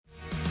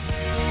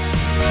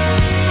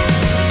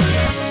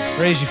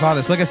Praise you,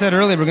 Father. So like I said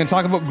earlier, we're going to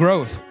talk about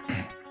growth.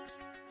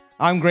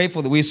 I'm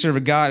grateful that we serve a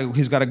God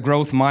who's got a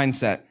growth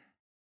mindset.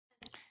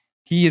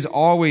 He is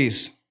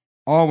always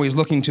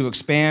looking to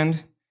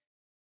expand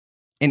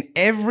in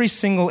every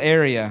single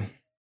area,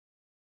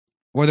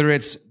 whether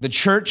it's the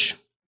church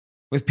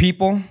with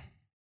people,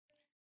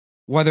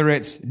 whether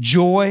it's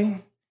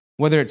joy,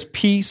 whether it's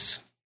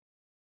peace,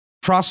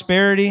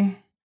 prosperity,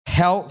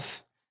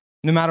 health,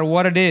 no matter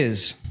what it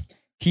is,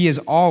 he is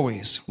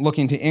always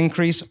looking to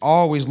increase,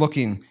 always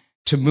looking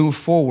to move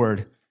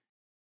forward,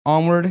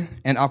 onward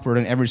and upward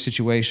in every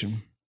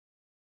situation.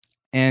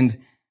 And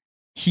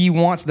he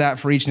wants that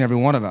for each and every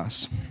one of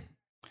us.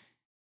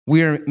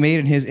 We are made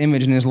in his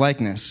image and his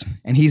likeness,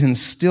 and he's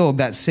instilled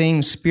that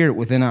same spirit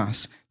within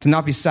us to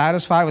not be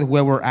satisfied with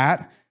where we're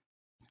at,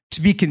 to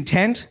be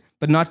content,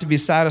 but not to be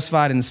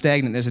satisfied and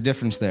stagnant. There's a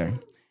difference there.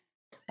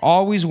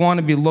 Always want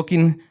to be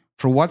looking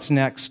for what's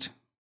next,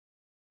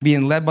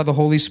 being led by the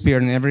Holy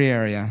Spirit in every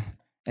area,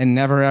 and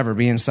never ever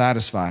being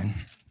satisfied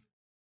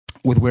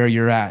with where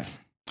you're at.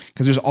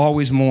 Because there's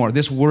always more.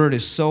 This word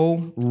is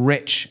so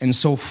rich and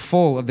so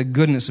full of the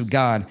goodness of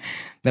God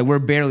that we're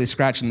barely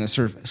scratching the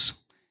surface.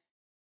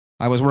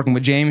 I was working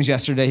with James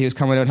yesterday. He was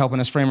coming out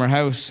helping us frame our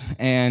house,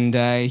 and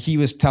he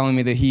was telling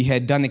me that he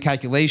had done the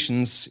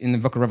calculations in the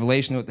book of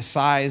Revelation about the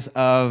size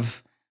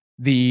of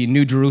the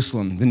New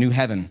Jerusalem, the new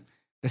heaven,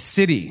 the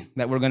city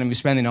that we're going to be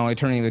spending all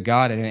eternity with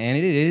God in, and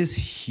it is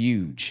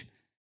huge.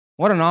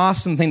 What an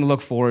awesome thing to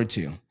look forward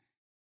to.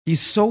 He's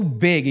so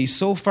big, he's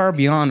so far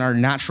beyond our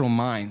natural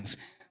minds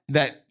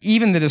that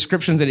even the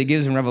descriptions that he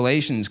gives in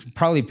Revelations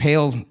probably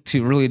pale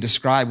to really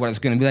describe what it's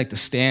going to be like to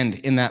stand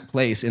in that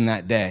place in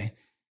that day.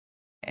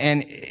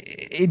 And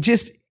it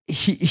just,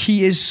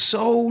 he is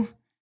so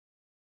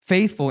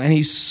faithful, and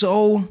he's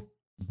so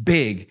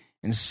big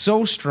and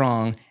so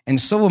strong and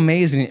so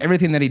amazing in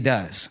everything that he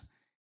does.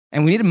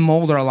 And we need to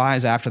mold our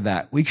lives after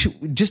that. We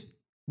should just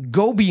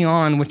go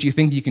beyond what you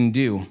think you can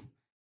do.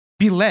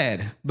 Be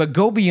led, but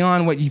go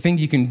beyond what you think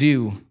you can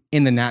do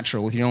in the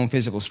natural with your own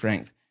physical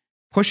strength.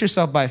 Push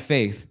yourself by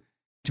faith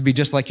to be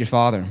just like your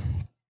Father.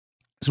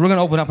 So we're going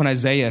to open up in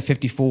Isaiah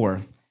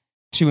 54,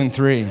 2 and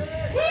 3.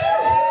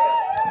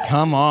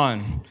 Come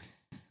on.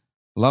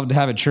 Love to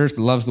have a church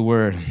that loves the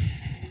word.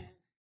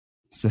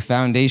 It's the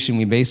foundation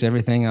we base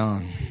everything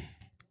on.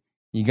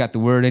 You got the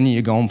word in you,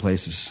 you're going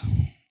places.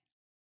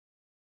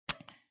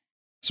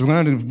 So we're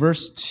going to do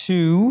verse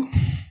 2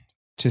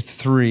 to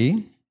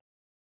 3.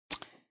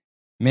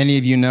 Many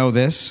of you know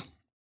this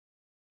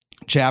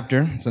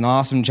chapter. It's an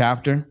awesome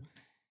chapter.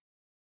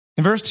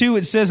 In verse 2,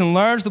 it says,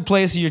 "Enlarge the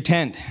place of your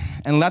tent,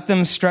 and let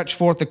them stretch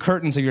forth the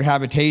curtains of your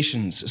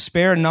habitations.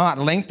 Spare not,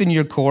 lengthen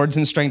your cords,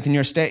 and strengthen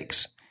your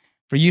stakes.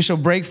 For you shall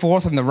break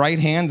forth on the right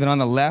hand and on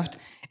the left,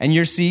 and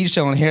your seed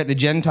shall inherit the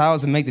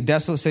Gentiles and make the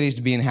desolate cities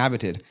to be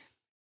inhabited."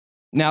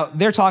 Now,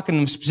 they're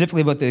talking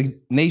specifically about the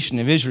nation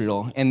of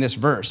Israel in this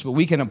verse, but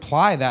we can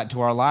apply that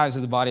to our lives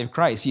as the body of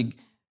Christ.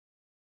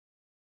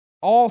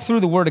 All through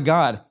the Word of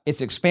God,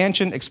 it's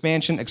expansion,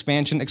 expansion,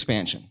 expansion,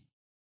 expansion.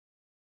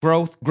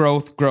 Growth,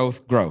 growth,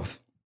 growth, growth.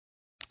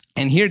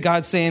 And here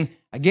God's saying,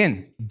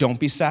 again, don't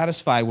be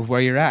satisfied with where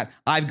you're at.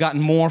 I've got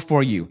more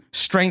for you.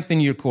 Strengthen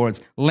your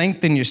cords,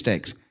 lengthen your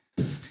stakes.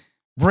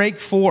 Break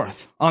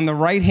forth on the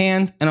right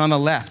hand and on the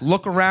left.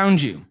 Look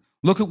around you.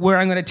 Look at where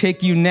I'm going to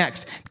take you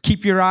next.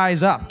 Keep your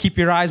eyes up. Keep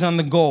your eyes on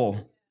the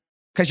goal,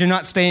 because you're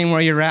not staying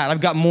where you're at.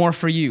 I've got more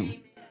for you.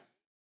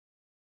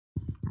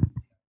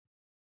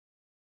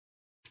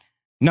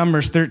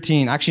 Numbers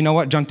 13. Actually, you know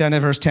what? Jump down to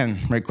verse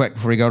 10 right quick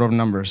before we go over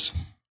Numbers.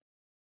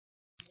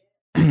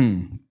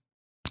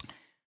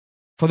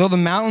 "For though the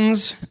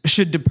mountains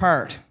should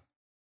depart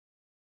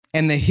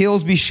and the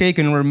hills be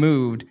shaken and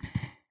removed,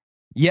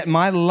 yet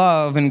my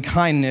love and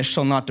kindness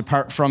shall not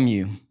depart from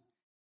you,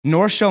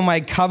 nor shall my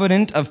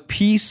covenant of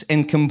peace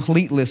and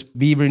completeness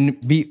be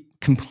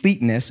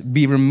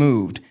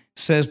removed,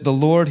 says the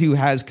Lord who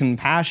has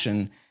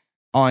compassion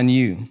on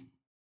you.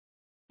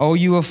 O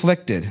you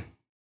afflicted,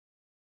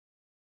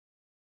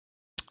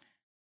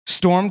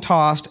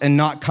 storm-tossed and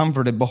not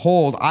comforted,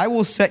 behold, I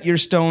will set your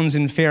stones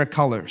in fair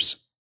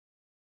colors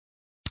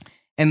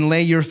and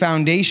lay your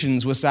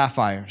foundations with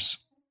sapphires.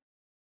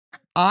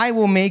 I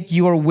will make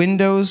your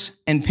windows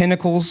and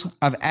pinnacles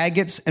of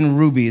agates and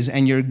rubies,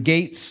 and your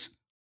gates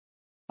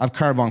of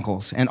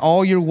carbuncles, and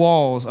all your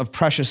walls of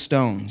precious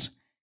stones.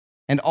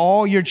 And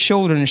all your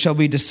children shall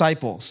be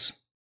disciples,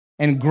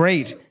 and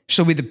great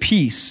shall be the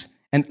peace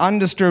and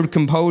undisturbed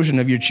composure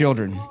of your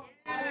children."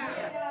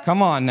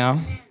 Come on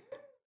now.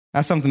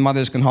 That's something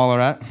mothers can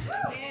holler at.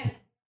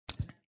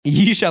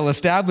 "Ye shall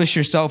establish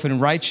yourself in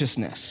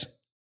righteousness,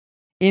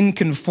 in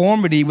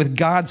conformity with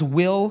God's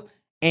will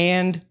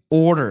and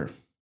order.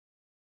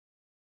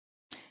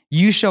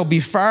 You shall be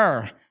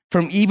far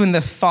from even the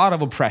thought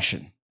of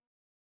oppression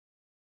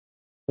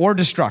or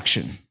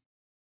destruction,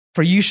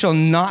 for you shall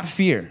not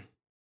fear,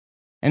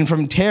 and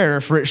from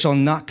terror, for it shall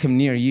not come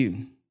near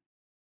you."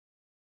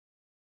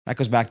 That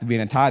goes back to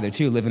being a tither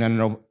too, living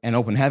under an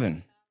open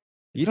heaven.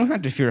 You don't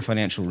have to fear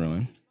financial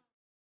ruin.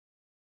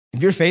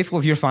 If you're faithful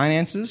with your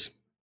finances,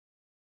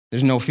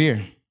 There's no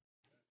fear.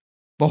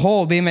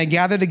 Behold, they may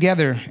gather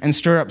together and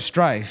stir up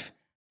strife,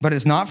 but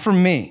it's not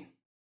from me.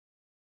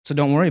 So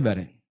don't worry about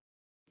it.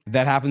 If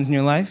that happens in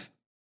your life,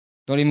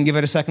 don't even give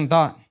it a second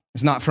thought.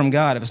 It's not from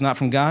God. If it's not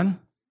from God,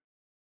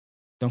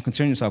 don't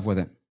concern yourself with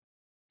it.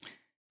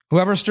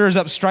 Whoever stirs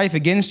up strife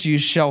against you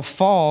shall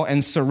fall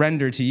and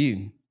surrender to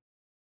you.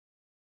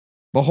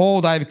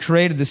 Behold, I have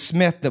created the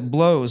smith that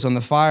blows on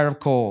the fire of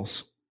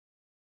coals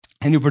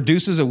and who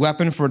produces a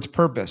weapon for its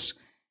purpose.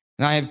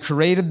 And I have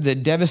created the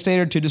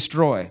devastator to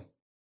destroy.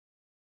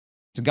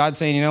 So God's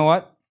saying, you know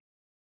what?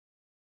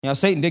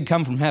 Satan did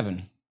come from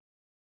heaven.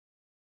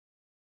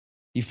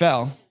 He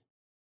fell,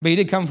 but he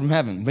did come from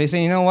heaven. But he's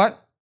saying, you know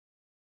what?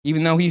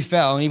 Even though he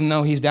fell, even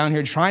though he's down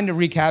here trying to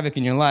wreak havoc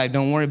in your life,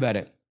 don't worry about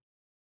it.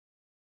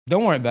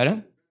 Don't worry about it.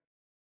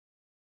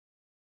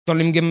 Don't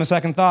even give him a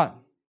second thought.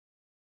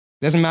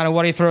 Doesn't matter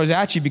what he throws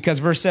at you, because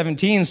verse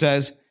 17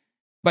 says,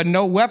 but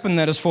no weapon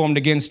that is formed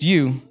against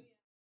you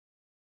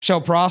shall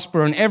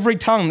prosper, and every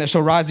tongue that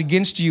shall rise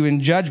against you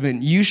in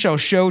judgment you shall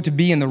show to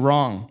be in the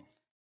wrong.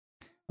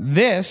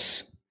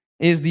 This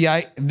is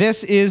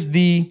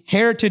the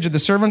heritage of the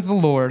servants of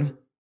the Lord.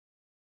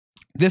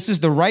 This is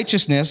the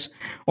righteousness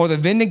or the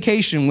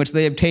vindication which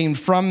they obtained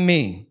from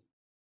me.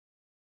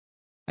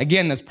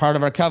 Again, that's part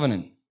of our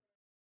covenant.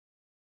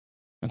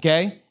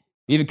 Okay?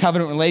 We have a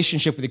covenant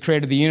relationship with the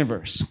creator of the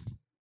universe.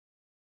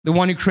 The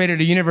one who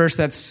created a universe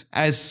that's,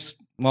 as,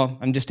 well,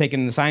 I'm just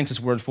taking the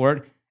scientist's word for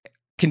it,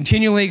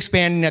 continually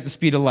expanding at the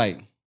speed of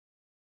light.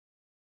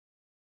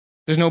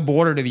 There's no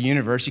border to the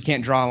universe. You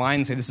can't draw a line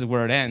and say this is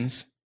where it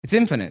ends. It's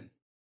infinite,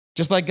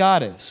 just like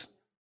God is.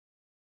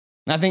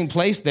 And I think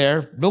placed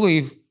there,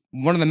 really,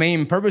 one of the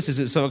main purposes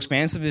it's so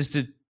expansive is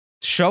to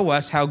show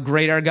us how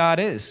great our God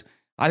is.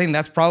 I think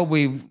that's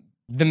probably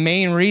the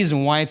main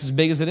reason why it's as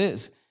big as it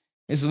is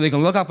so we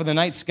can look up in the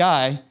night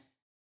sky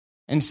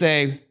and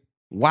say,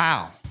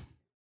 wow,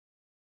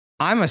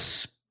 I'm a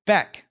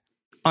speck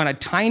on a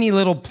tiny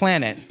little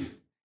planet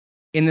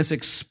in this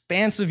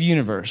expansive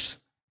universe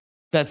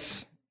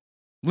that's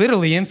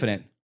literally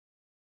infinite.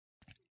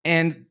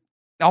 And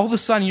all of a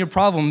sudden, your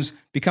problems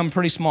become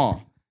pretty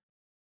small.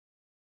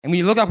 And when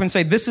you look up and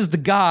say, this is the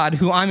God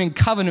who I'm in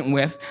covenant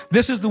with,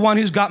 this is the one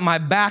who's got my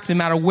back no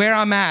matter where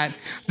I'm at,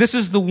 this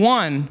is the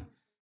one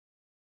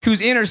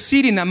who's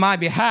interceding on my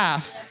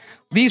behalf,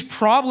 these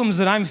problems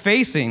that I'm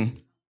facing,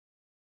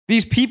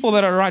 these people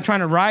that are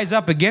trying to rise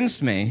up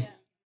against me,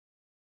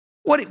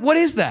 what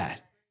is that?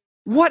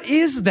 What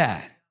is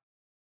that?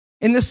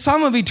 In the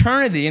sum of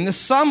eternity, in the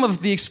sum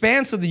of the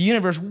expanse of the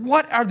universe,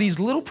 what are these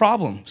little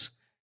problems?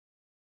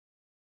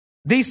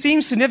 They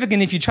seem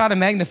significant if you try to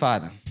magnify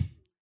them.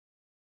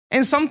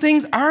 And some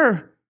things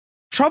are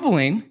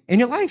troubling in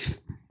your life.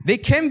 They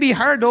can be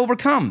hard to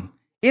overcome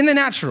in the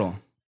natural.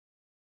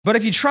 But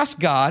if you trust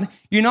God,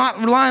 you're not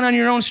relying on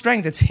your own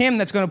strength. It's him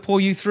that's going to pull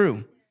you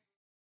through.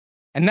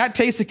 And that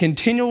takes a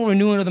continual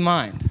renewing of the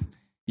mind.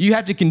 You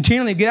have to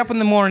continually get up in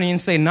the morning and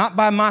say, not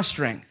by my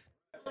strength.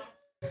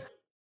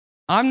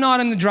 I'm not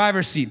in the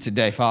driver's seat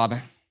today,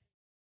 Father.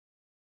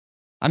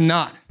 I'm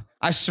not.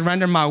 I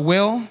surrender my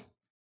will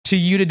to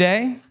you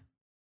today,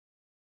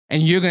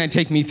 and you're going to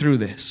take me through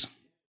this.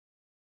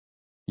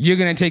 You're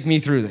going to take me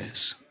through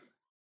this.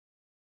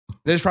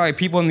 There's probably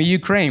people in the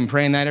Ukraine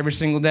praying that every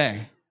single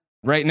day,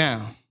 right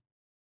now,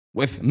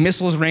 with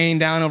missiles raining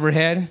down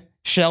overhead,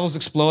 shells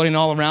exploding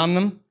all around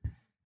them.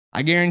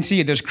 I guarantee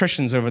you there's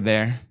Christians over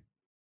there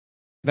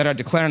that are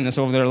declaring this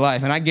over their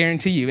life, and I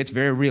guarantee you it's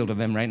very real to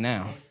them right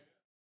now.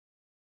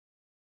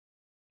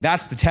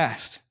 That's the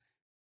test.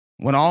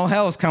 When all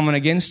hell is coming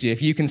against you,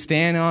 if you can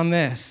stand on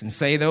this and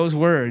say those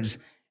words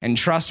and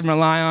trust and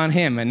rely on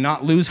him and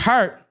not lose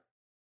heart,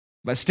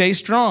 but stay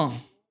strong,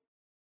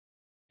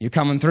 you're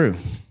coming through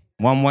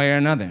one way or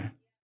another.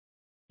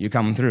 You're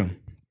coming through.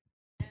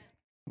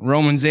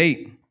 Romans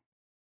 8.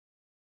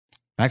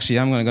 Actually,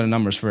 I'm going to go to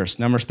Numbers first.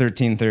 Numbers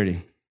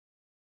 13:30.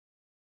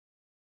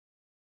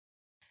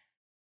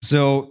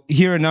 So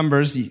here in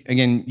Numbers,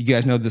 again, you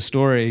guys know the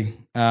story.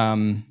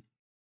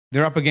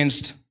 They're up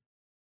against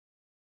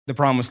the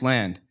promised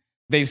land.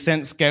 They've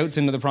sent scouts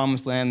into the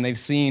promised land. They've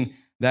seen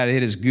that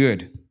it is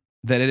good,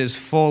 that it is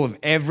full of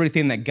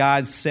everything that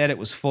God said it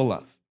was full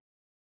of.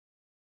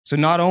 So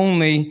not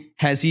only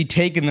has he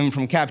taken them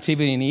from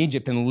captivity in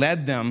Egypt and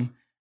led them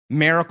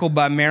miracle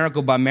by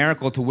miracle by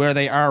miracle to where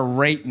they are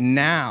right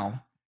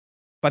now,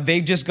 but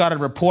they've just got a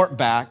report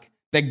back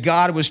that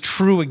God was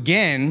true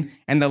again,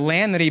 and the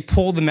land that he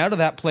pulled them out of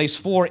that place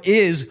for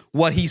is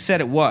what he said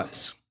it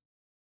was.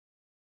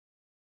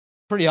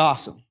 Pretty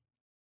awesome.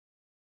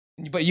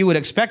 But you would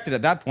expect it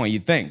at that point,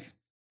 you'd think.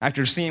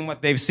 After seeing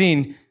what they've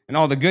seen and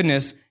all the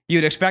goodness,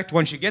 you'd expect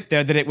once you get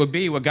there that it would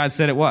be what God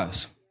said it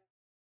was.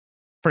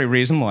 Pretty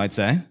reasonable, I'd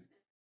say.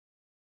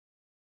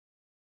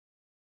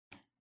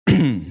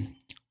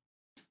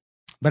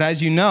 But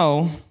as you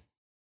know,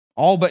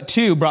 all but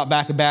two brought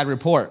back a bad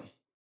report.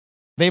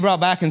 They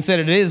brought back and said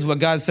it is what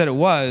God said it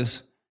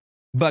was,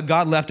 but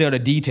God left out a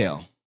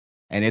detail,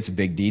 and it's a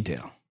big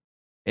detail.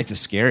 It's a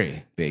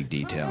scary big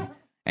detail,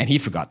 and he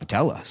forgot to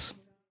tell us.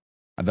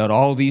 about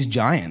all these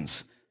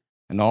giants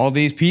and all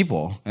these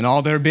people and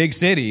all their big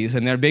cities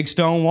and their big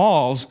stone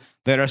walls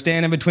that are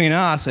standing between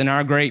us and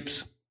our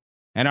grapes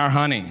and our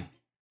honey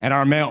and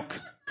our milk.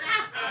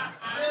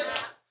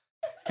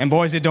 And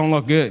boys, it don't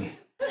look good.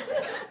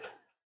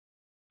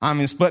 I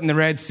mean, splitting the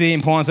Red Sea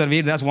and pulling us out of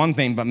Egypt, that's one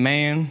thing, but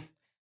man,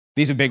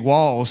 these are big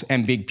walls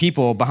and big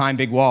people behind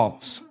big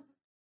walls.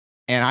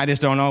 And I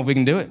just don't know if we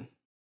can do it.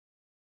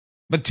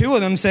 But two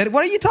of them said,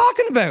 what are you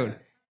talking about?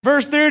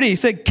 Verse 30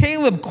 said,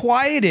 Caleb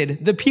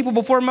quieted the people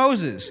before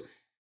Moses.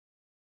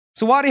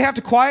 So why do you have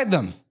to quiet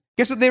them?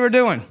 Guess what they were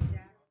doing?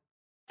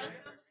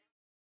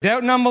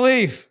 Doubt and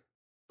unbelief.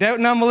 Doubt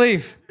and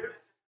unbelief.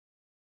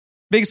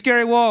 Big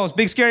scary walls,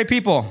 big scary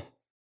people.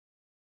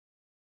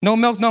 No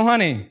milk, no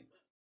honey.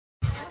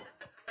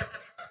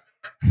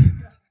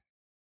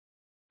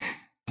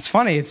 It's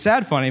funny, it's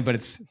sad funny, but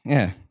it's,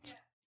 yeah.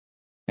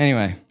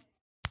 Anyway,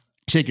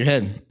 shake your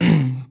head.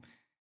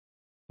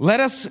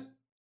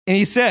 And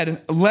he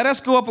said, let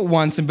us go up at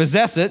once and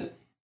possess it.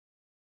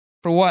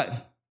 For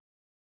what?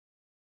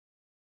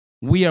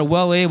 We are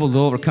well able to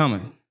overcome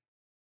it.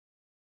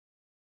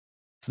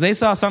 So they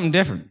saw something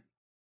different.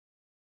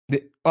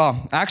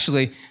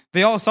 Actually,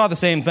 they all saw the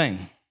same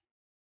thing.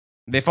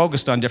 They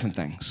focused on different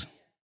things.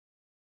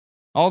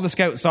 All the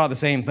scouts saw the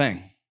same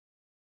thing.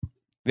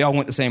 They all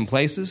went the same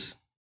places,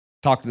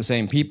 talked to the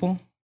same people,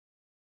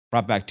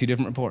 brought back two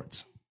different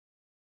reports.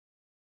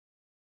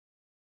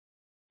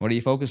 What are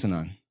you focusing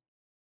on?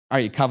 Are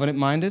you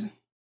covenant-minded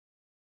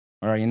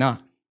or are you not?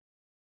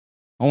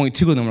 Only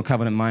two of them were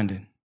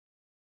covenant-minded.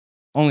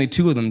 Only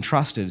two of them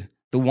trusted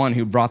the one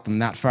who brought them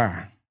that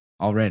far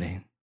already.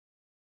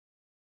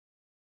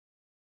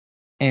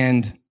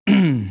 And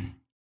in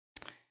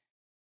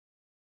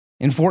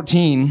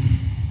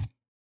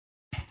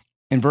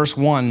verse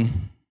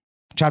 1,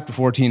 chapter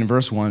 14 and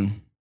verse 1, I'm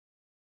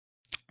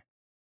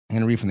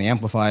going to read from the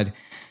Amplified.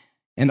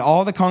 And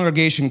all the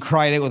congregation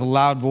cried out with a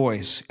loud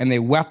voice, and they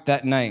wept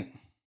that night.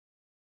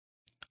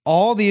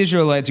 All the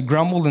Israelites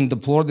grumbled and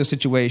deplored the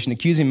situation,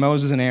 accusing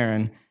Moses and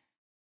Aaron,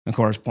 of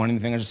course, pointing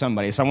the fingers at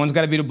somebody. Someone's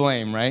got to be to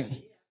blame, right?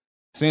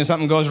 As soon as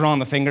something goes wrong,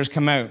 the fingers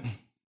come out.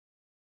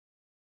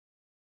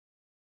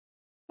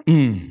 To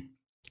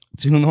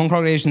whom the whole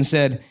congregation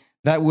said,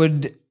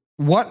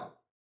 what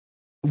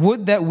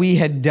would that we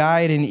had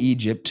died in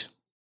Egypt,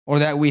 or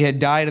that we had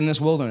died in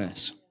this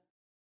wilderness?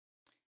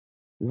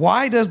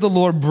 Why does the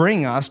Lord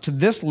bring us to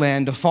this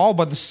land to fall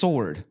by the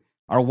sword?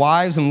 Our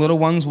wives and little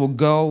ones will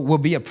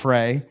be a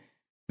prey.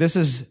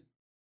 Is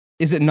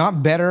it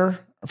not better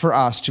for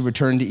us to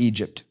return to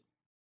Egypt?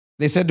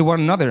 They said to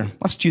one another,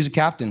 let's choose a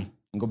captain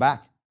and go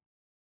back.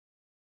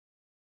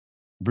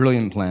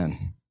 Brilliant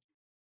plan.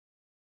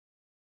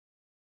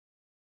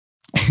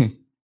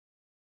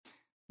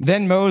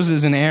 Then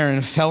Moses and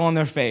Aaron fell on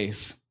their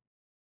face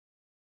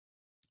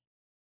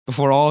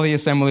before all the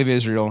assembly of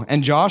Israel,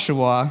 and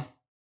Joshua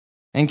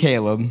and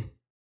Caleb,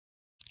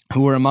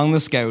 who were among the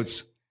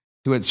scouts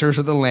who had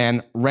searched the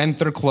land, rent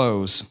their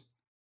clothes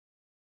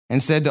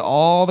and said to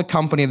all the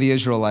company of the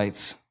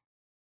Israelites,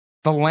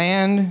 the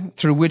land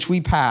through which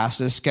we passed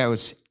as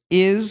scouts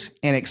is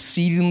an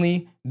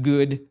exceedingly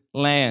good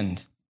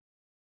land.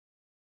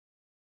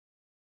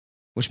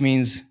 Which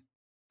means,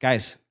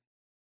 guys,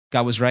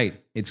 God was right.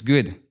 It's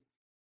good.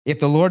 If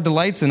the Lord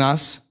delights in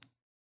us,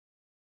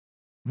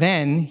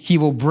 then he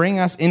will bring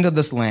us into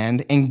this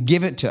land and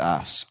give it to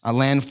us, a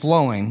land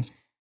flowing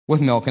with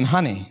milk and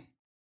honey.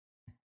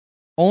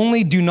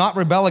 Only do not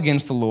rebel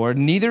against the Lord,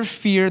 neither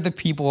fear the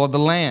people of the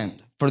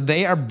land, for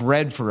they are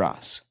bread for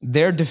us.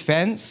 Their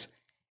defense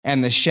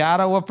and the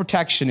shadow of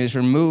protection is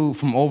removed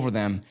from over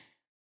them,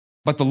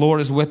 but the Lord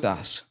is with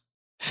us.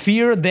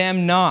 Fear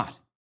them not.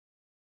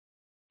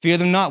 Fear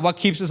them not. What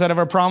keeps us out of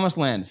our promised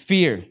land?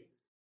 Fear,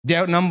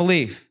 doubt, and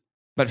unbelief.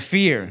 But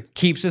fear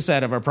keeps us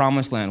out of our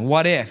promised land.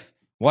 What if?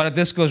 What if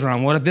this goes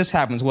wrong? What if this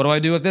happens? What do I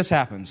do if this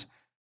happens?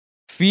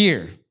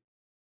 Fear.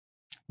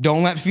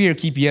 Don't let fear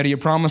keep you out of your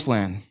promised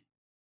land.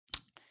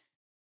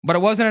 But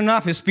it wasn't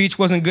enough. His speech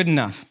wasn't good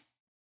enough.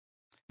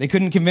 They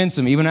couldn't convince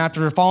him. Even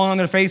after falling on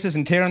their faces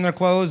and tearing their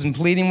clothes and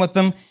pleading with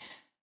them,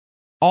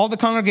 all the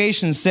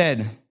congregation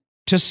said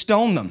to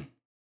stone them.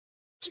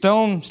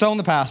 Stone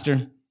the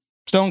pastor.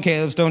 Stone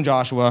Caleb, stone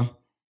Joshua.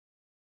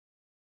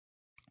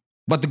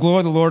 But the glory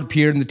of the Lord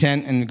appeared in the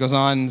tent, and it goes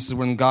on. This is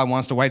when God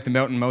wants to wipe them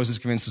out, and Moses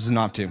convinces him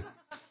not to.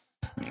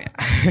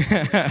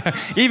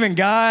 Even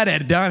God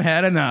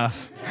had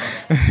enough.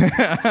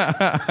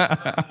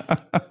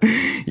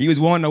 He was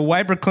wanting to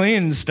wipe her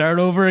clean and start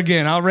over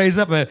again. I'll raise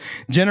up a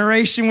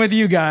generation with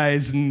you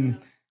guys and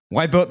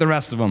wipe out the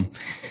rest of them.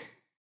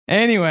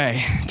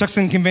 Anyway, it took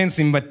some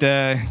convincing, but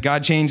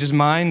God changed his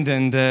mind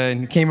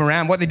and came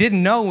around. What they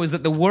didn't know was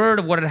that the word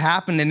of what had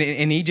happened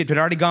in Egypt had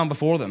already gone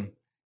before them.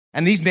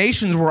 And these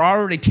nations were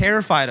already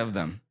terrified of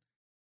them.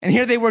 And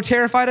here they were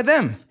terrified of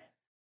them.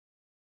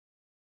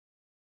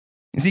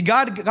 You see,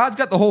 God's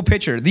got the whole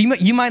picture.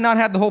 You might not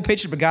have the whole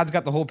picture, but God's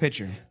got the whole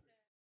picture.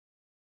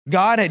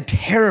 God had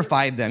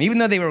terrified them. Even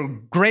though they were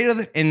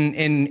greater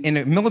in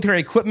military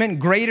equipment,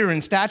 greater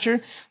in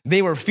stature,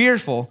 they were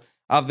fearful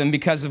of them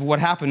because of what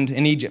happened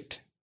in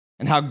Egypt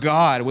and how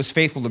God was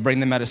faithful to bring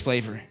them out of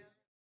slavery.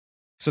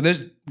 So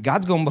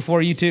God's going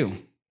before you too.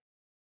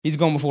 He's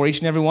going before each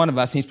and every one of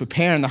us, and he's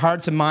preparing the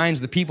hearts and minds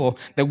of the people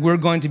that we're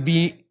going to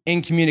be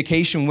in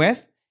communication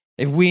with.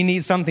 If we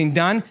need something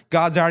done,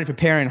 God's already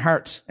preparing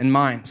hearts and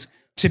minds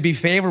to be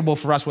favorable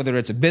for us, whether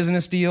it's a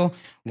business deal,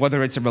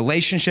 whether it's a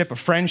relationship, a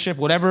friendship,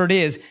 whatever it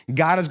is,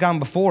 God has gone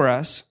before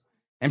us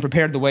and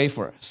prepared the way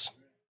for us.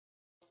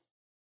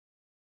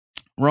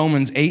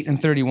 Romans 8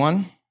 and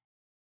 31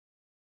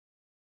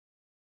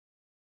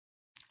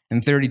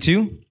 and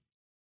 32.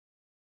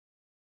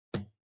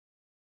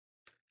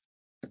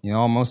 You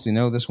all mostly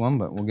know this one,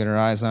 but we'll get our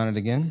eyes on it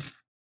again.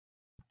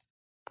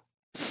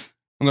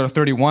 We'll go to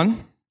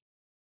 31.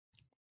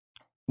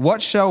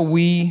 What shall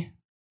we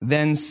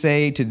then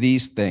say to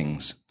these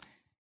things?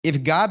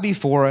 If God be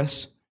for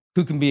us,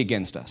 who can be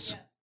against us?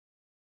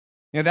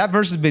 That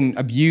verse has been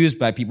abused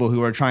by people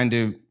who are trying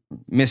to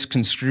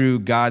misconstrue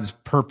God's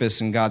purpose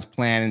and God's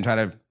plan and try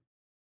to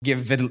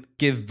give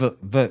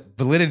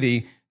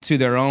validity to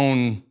their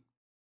own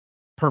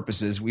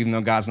purposes, even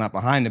though God's not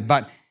behind it.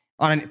 But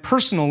on a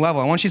personal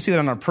level, I want you to see that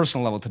on a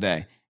personal level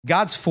today.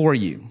 God's for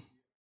you.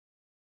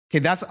 Okay,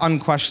 that's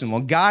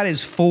unquestionable. God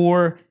is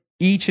for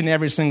each and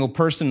every single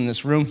person in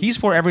this room. He's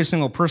for every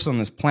single person on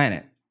this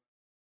planet.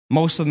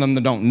 Most of them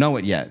don't know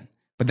it yet,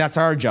 but that's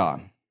our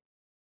job.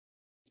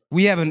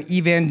 We have an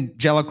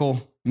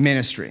evangelical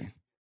ministry.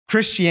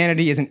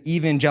 Christianity is an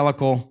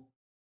evangelical,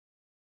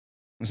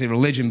 I won't say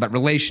religion, but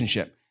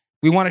relationship.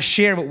 We want to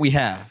share what we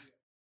have.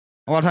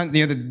 A lot of times,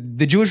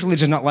 the Jewish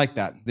religion is not like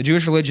that. The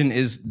Jewish religion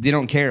they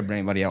don't care about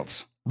anybody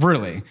else,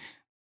 really.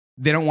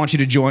 They don't want you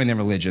to join their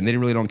religion. They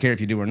really don't care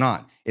if you do or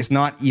not. It's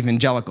not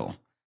evangelical.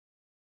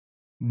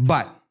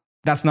 But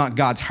that's not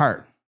God's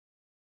heart.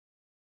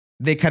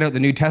 They cut out the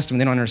New Testament.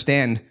 They don't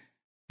understand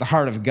the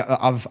heart of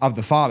God, of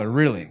the Father,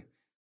 really.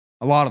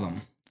 A lot of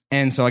them.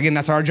 And so, again,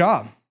 that's our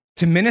job,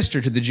 to minister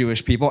to the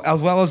Jewish people,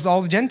 as well as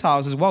all the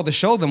Gentiles as well, to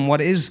show them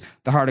what is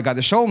the heart of God,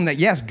 to show them that,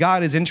 yes,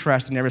 God is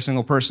interested in every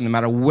single person, no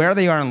matter where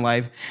they are in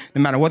life,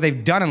 no matter what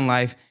they've done in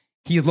life.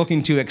 He's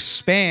looking to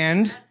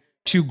expand,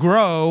 to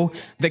grow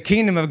the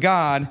kingdom of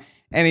God.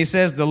 And he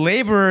says the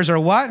laborers are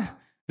what?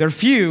 They're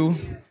few.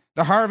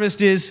 The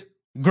harvest is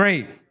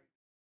great.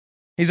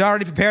 He's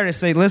already prepared to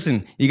say,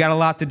 listen, you got a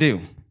lot to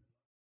do.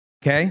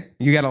 Okay?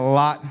 You got a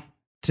lot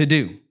to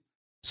do.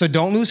 So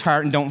don't lose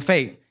heart and don't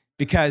faint,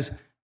 because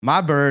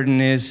my burden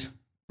is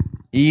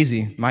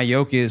easy. My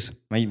yoke is,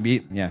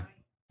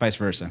 vice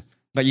versa.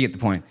 But you get the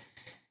point.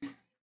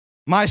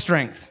 My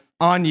strength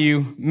on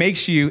you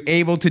makes you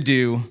able to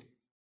do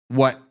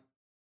what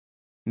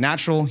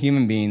natural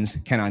human beings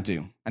cannot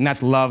do. And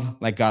that's love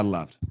like God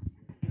loved.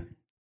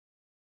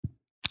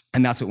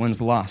 And that's what wins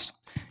the lost.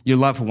 Your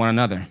love for one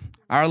another.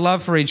 Our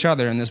love for each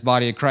other in this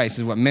body of Christ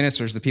is what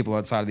ministers to the people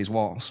outside of these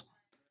walls.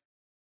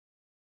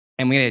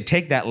 And we need to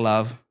take that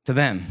love to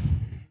them.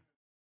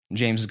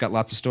 James has got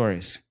lots of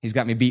stories. He's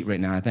got me beat right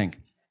now, I think.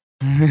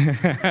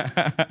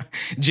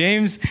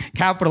 James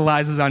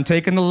capitalizes on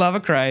taking the love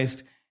of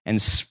Christ and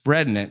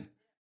spreading it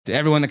to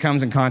everyone that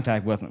comes in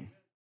contact with him.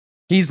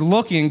 He's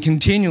looking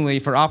continually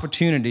for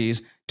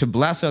opportunities to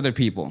bless other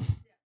people,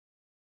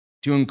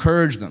 to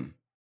encourage them,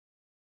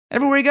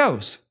 everywhere he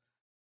goes.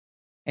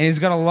 And he's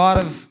got a lot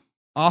of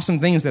awesome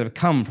things that have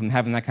come from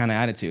having that kind of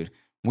attitude.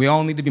 We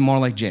all need to be more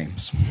like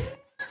James.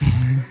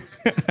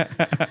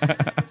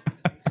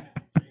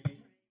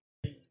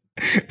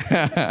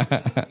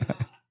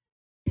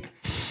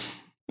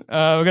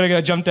 We're going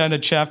to jump down to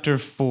chapter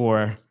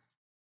 4.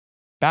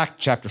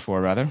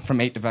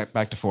 From 8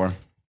 back to 4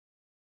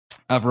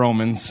 of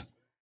Romans,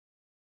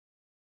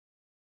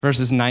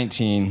 verses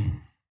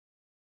 19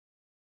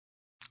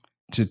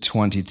 to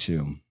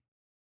 22.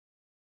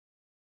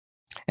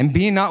 And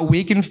being not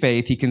weak in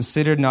faith, he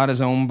considered not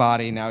his own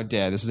body now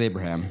dead. This is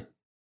Abraham.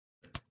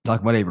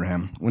 Talk about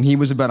Abraham. When he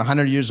was about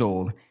 100 years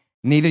old,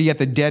 neither yet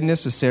the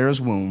deadness of Sarah's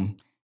womb,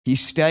 he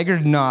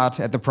staggered not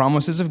at the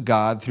promises of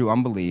God through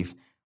unbelief,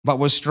 but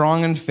was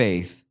strong in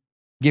faith,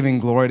 giving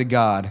glory to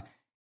God,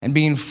 and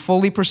being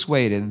fully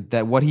persuaded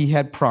that what he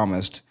had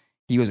promised,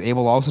 he was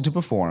able also to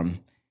perform,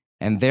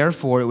 and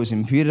therefore it was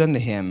imputed unto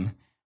him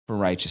for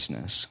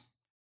righteousness.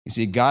 You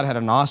see, God had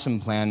an awesome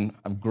plan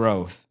of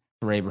growth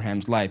for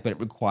Abraham's life, but it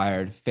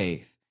required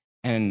faith.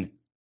 And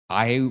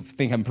I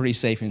think I'm pretty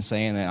safe in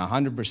saying that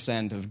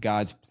 100% of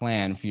God's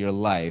plan for your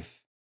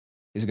life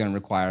is going to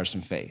require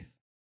some faith.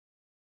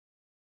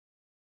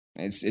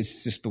 It's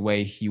just the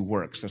way he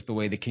works. That's the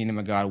way the kingdom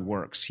of God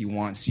works. He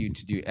wants you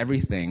to do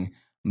everything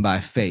by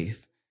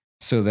faith,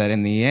 so that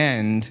in the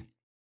end,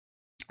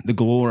 the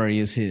glory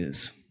is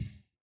his.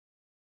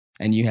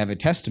 And you have a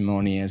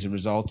testimony as a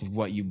result of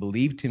what you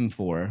believed him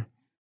for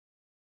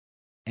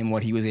and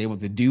what he was able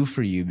to do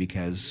for you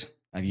because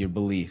of your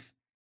belief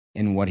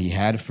in what he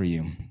had for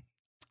you.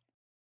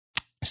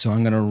 So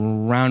I'm going to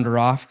round her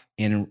off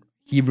in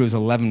Hebrews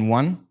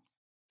 11:1.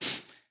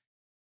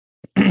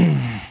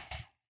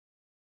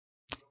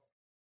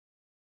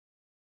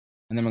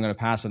 And then we're going to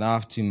pass it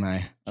off to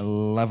my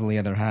lovely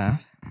other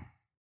half.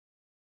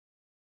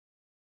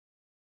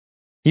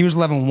 Hebrews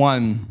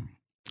 11:1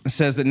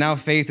 says that now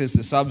faith is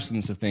the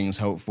substance of things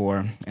hoped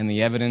for and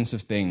the evidence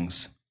of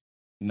things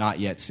not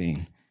yet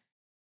seen.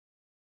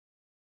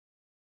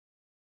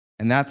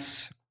 And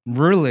that's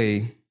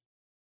really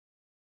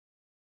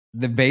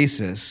the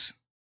basis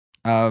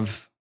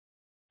of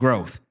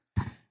growth.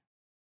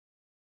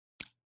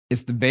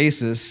 It's the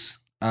basis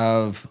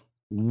of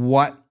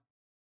what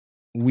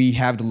we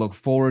have to look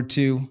forward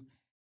to.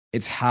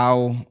 It's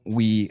how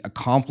we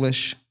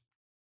accomplish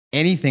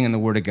anything in the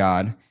Word of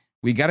God.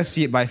 We got to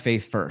see it by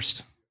faith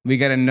first. We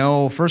got to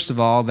know, first of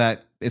all,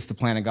 that it's the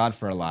plan of God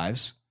for our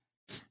lives.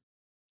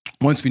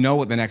 Once we know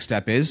what the next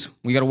step is,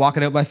 we got to walk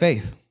it out by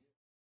faith.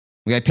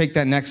 We got to take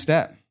that next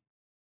step.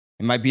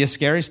 It might be a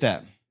scary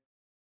step,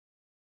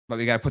 but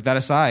we got to put that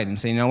aside and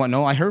say, you know what?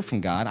 No, I heard from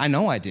God. I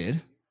know I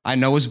did. I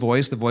know his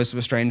voice, the voice of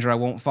a stranger I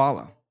won't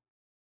follow.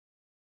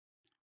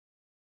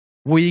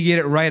 Will you get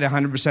it right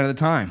 100% of the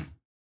time?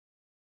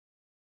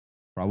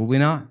 Probably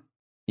not.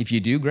 If you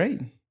do,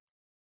 great.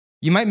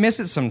 You might miss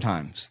it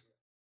sometimes.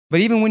 But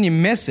even when you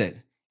miss it,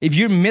 if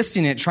you're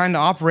missing it trying to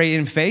operate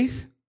in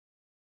faith,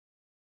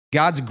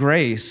 God's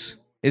grace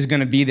is going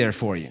to be there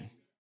for you.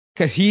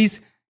 Because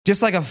he's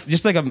just like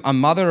a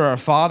mother or a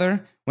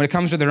father, when it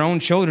comes to their own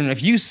children,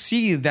 if you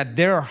see that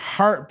their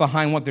heart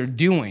behind what they're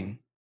doing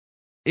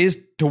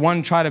is to,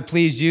 one, try to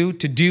please you,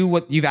 to do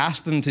what you've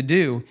asked them to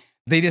do,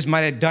 they just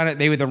might have done it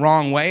maybe the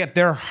wrong way. If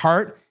their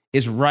heart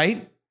is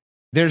right,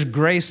 there's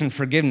grace and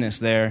forgiveness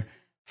there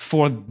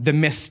for the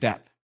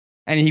misstep.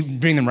 And he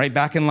bring them right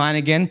back in line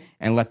again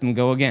and let them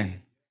go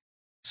again.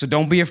 So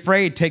don't be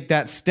afraid, take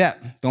that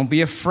step. Don't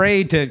be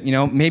afraid to,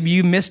 maybe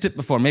you missed it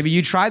before. Maybe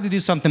you tried to do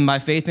something by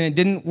faith and it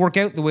didn't work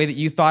out the way that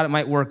you thought it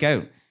might work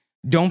out.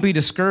 Don't be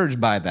discouraged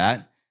by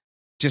that.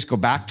 Just go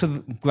back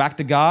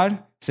to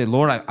God. Say,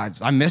 Lord,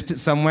 I missed it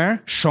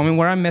somewhere. Show me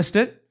where I missed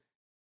it.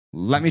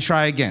 Let me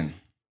try again.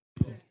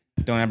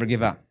 Don't ever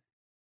give up.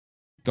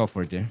 Go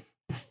for it, dear.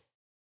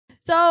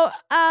 So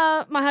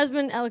my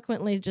husband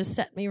eloquently just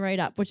set me right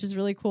up, which is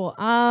really cool.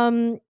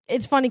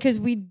 It's funny because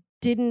we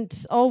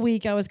didn't, all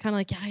week I was kind of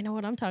like, yeah, I know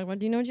what I'm talking about.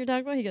 Do you know what you're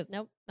talking about? He goes,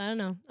 nope, I don't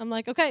know. I'm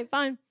like, okay,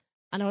 fine.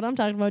 I know what I'm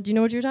talking about. Do you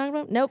know what you're talking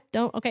about? Nope,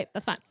 don't. Okay,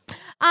 that's fine.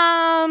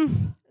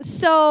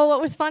 So what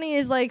was funny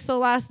is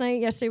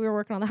yesterday we were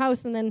working on the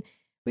house and then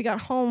we got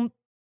home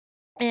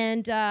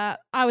and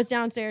I was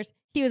downstairs.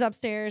 He was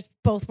upstairs,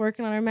 both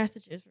working on our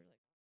messages. We're like,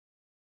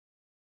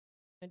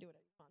 I do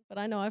whatever you want, but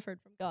I know I've heard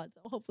from God,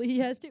 so hopefully he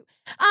has too.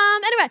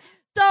 Anyway,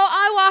 so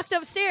I walked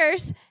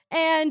upstairs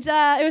and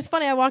it was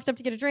funny. I walked up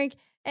to get a drink.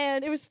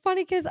 And it was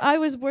funny because I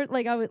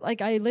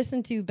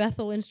listened to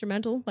Bethel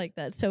instrumental, like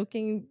that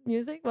soaking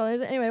music. Well,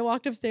 anyway, I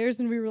walked upstairs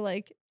and we were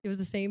like, it was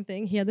the same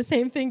thing. He had the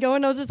same thing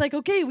going. I was just like,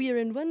 okay, we are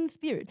in one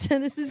spirit.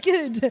 This is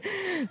good.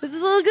 This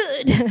is all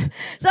good.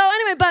 So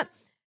anyway, but,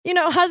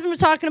 husband was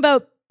talking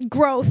about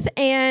growth.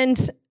 And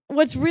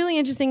what's really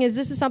interesting is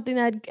this is something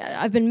that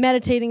I've been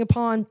meditating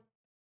upon.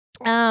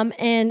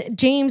 And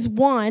James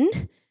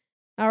 1,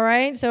 all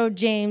right? So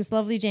James,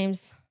 lovely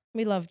James.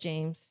 We love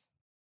James.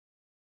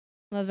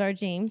 Love our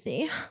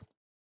Jamesy.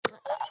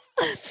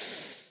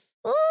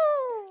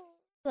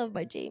 Love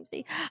my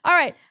Jamesy. All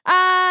right.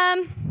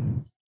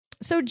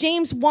 So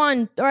James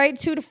 1, all right,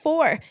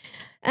 2-4.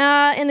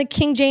 In the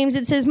King James,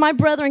 it says, my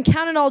brethren,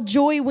 count it all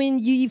joy when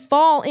ye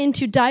fall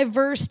into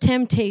diverse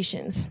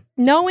temptations,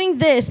 knowing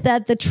this,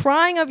 that the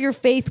trying of your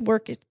faith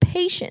worketh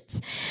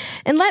patience.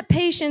 And let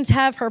patience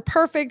have her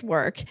perfect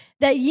work,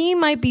 that ye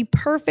might be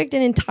perfect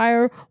and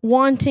entire,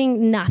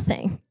 wanting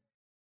nothing.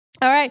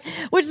 All right,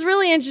 which is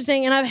really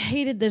interesting, and I've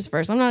hated this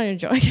verse. I'm not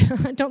enjoying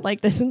it. I don't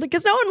like this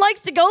because no one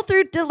likes to go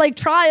through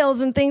trials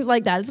and things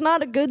like that. It's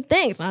not a good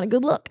thing. It's not a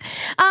good look.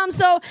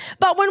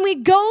 But when we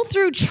go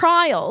through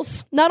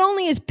trials, not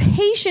only is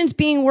patience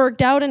being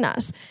worked out in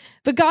us,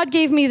 but God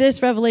gave me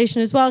this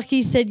revelation as well.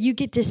 He said, you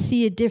get to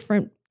see a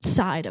different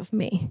side of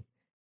me.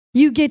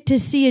 You get to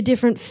see a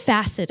different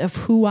facet of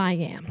who I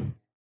am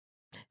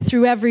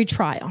through every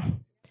trial.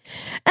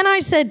 And I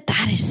said,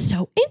 that is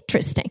so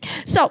interesting.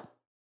 So,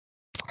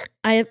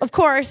 of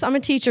course, I'm a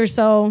teacher,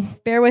 so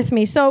bear with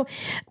me. So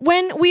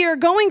when we are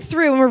going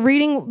through and we're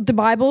reading the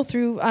Bible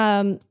through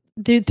the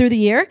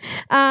year,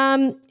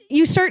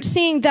 you start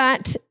seeing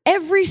that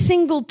every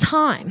single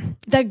time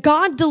that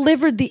God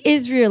delivered the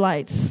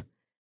Israelites,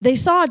 they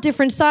saw a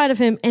different side of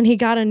him and he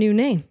got a new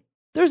name.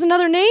 There's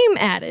another name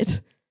added,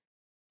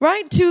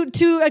 right?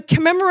 To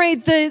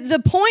commemorate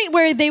the point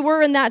where they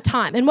were in that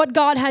time and what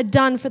God had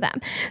done for them.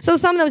 So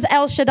some of them was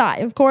El Shaddai,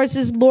 of course,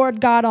 is Lord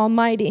God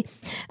Almighty.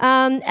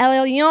 El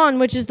Elyon,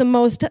 which is the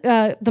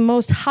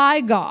most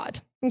high God.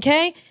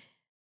 Okay.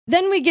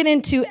 Then we get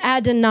into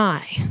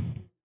Adonai.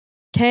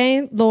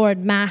 Okay. Lord,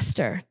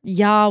 Master,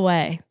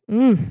 Yahweh,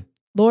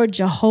 Lord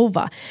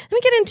Jehovah. Then we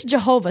get into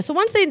Jehovah. So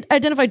once they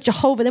identify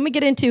Jehovah, then we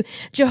get into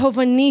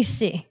Jehovah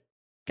Nissi.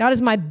 God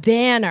is my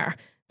banner.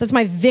 That's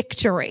my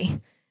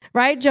victory.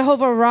 Right?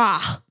 Jehovah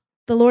Ra,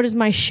 the Lord is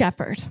my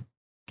shepherd.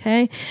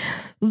 Okay?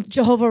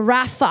 Jehovah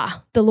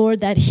Rapha, the Lord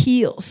that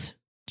heals.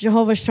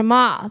 Jehovah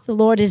Shammah, the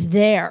Lord is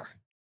there.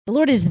 The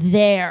Lord is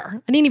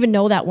there. I didn't even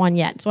know that one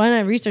yet. So when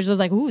I researched, I was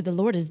like, ooh, the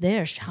Lord is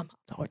there. Shammah,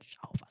 Lord,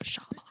 Jehovah,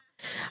 Shammah.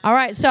 All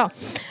right,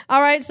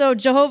 so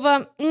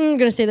Jehovah, I'm going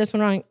to say this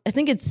one wrong. I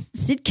think it's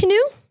Sidkenu?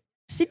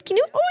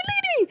 Oh,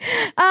 lady.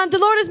 The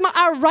Lord is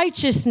our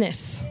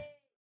righteousness.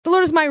 The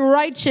Lord is my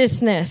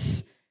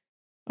righteousness.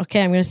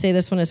 Okay, I'm going to say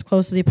this one as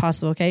close as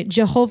possible, okay?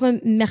 Jehovah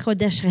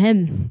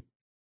Mechodeshem.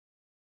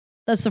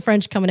 That's the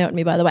French coming out at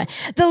me, by the way.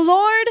 The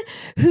Lord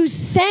who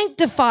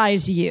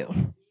sanctifies you.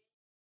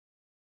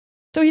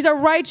 So he's our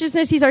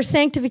righteousness. He's our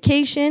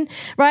sanctification,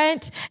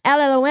 right? El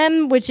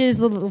Elohim, which is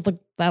the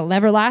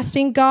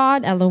everlasting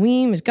God.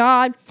 Elohim is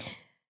God.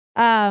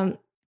 I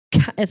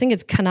think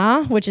it's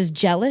Kana, which is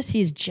jealous.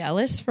 He's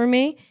jealous for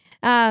me.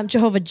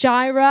 Jehovah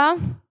Jireh.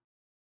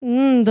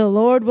 The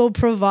Lord will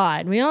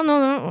provide. We all know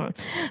that one.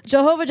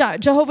 Jehovah Jireh,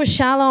 Jehovah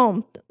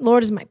Shalom.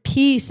 Lord is my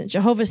peace. And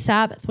Jehovah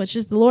Sabbath, which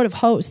is the Lord of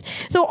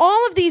hosts. So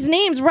all of these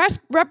names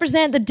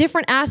represent the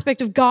different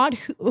aspect of God,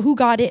 who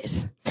God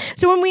is.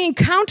 So when we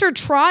encounter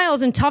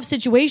trials and tough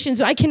situations,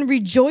 I can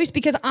rejoice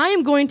because I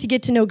am going to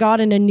get to know God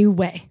in a new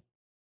way.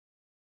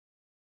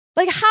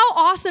 Like, how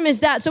awesome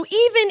is that? So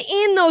even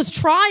in those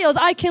trials,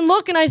 I can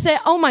look and I say,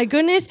 oh my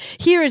goodness,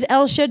 here is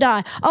El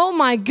Shaddai. Oh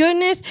my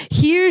goodness,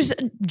 here's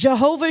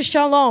Jehovah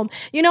Shalom.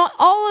 You know,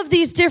 all of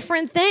these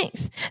different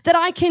things that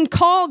I can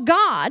call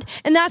God,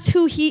 and that's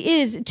who he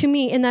is to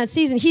me in that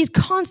season. He's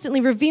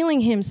constantly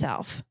revealing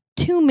himself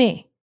to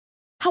me.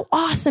 How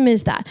awesome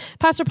is that?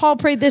 Pastor Paul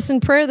prayed this in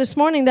prayer this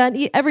morning that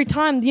every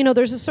time, you know,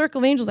 there's a circle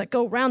of angels that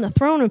go around the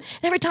throne room.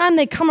 And every time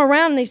they come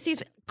around and they see,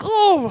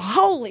 oh,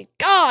 holy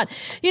God.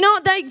 You know,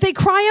 they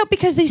cry out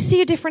because they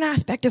see a different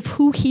aspect of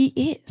who he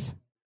is.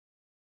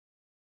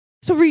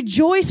 So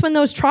rejoice when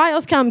those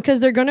trials come because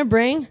they're going to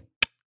bring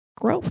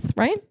growth,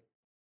 right?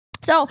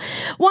 So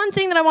one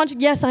thing that I want to,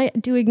 yes, I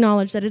do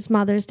acknowledge that it's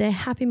Mother's Day.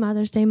 Happy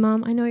Mother's Day,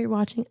 Mom. I know you're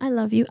watching. I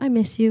love you. I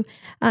miss you.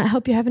 I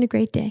hope you're having a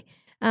great day.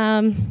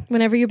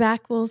 Whenever you're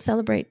back, we'll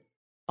celebrate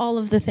all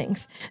of the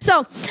things.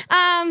 So,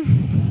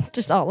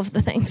 just all of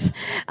the things.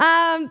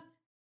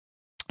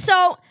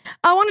 So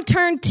I want to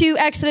turn to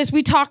Exodus.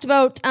 We talked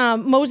about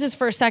Moses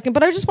for a second,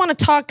 but I just want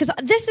to talk because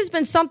this has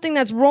been something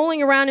that's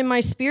rolling around in my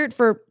spirit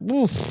for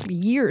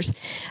years.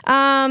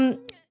 And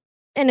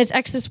it's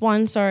Exodus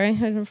 1. Sorry,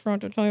 I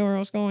forgot to tell you where I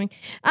was going.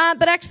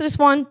 But Exodus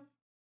 1.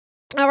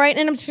 All right,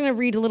 and I'm just going to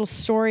read a little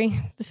story.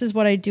 This is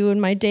what I do in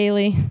my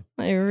daily.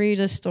 I read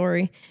a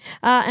story,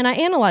 and I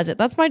analyze it.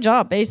 That's my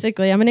job,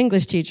 basically. I'm an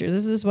English teacher.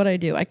 This is what I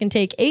do. I can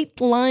take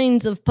 8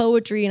 lines of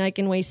poetry, and I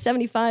can waste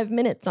 75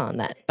 minutes on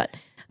that, but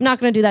I'm not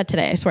going to do that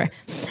today, I swear.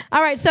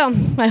 All right, so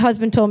my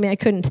husband told me I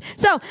couldn't.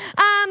 So,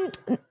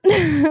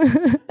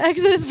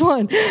 Exodus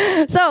 1.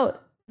 So,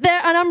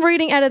 there, and I'm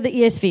reading out of the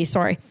ESV,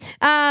 sorry.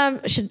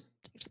 Should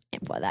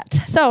amplify that.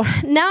 So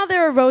now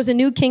there arose a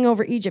new king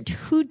over Egypt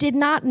who did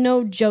not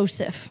know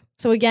Joseph.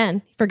 So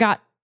again, he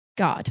forgot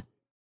God.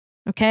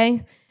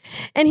 Okay?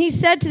 And he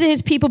said to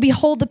his people,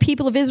 behold, the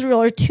people of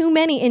Israel are too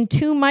many and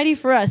too mighty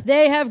for us.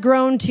 They have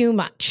grown too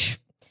much.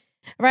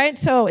 Right?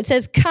 So it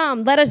says,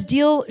 come, let us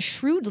deal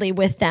shrewdly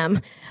with them,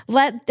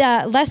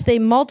 lest they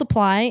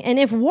multiply. And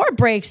if war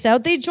breaks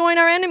out, they join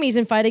our enemies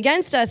and fight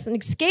against us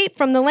and escape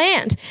from the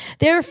land.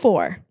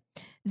 Therefore,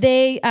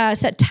 they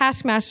set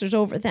taskmasters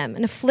over them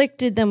and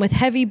afflicted them with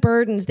heavy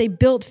burdens. They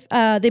built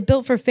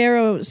for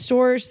Pharaoh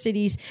store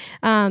cities,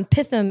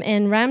 Pithom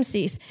and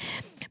Ramses.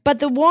 But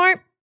the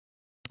more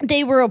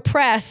they were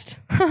oppressed,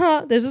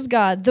 this is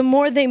God, the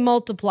more they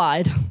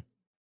multiplied.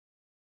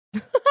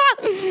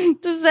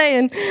 Just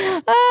saying.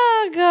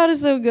 Oh, God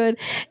is so good.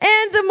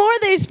 And the more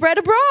they spread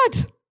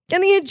abroad.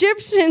 And the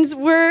Egyptians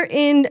were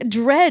in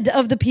dread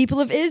of the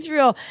people of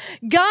Israel.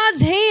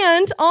 God's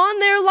hand on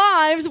their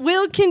lives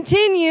will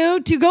continue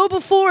to go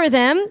before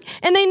them.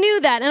 And they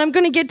knew that. And I'm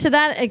going to get to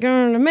that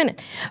in a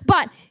minute.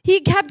 But they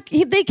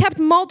kept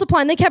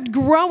multiplying. They kept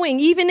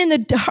growing. Even in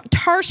the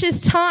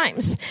harshest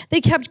times,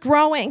 they kept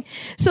growing.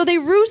 So they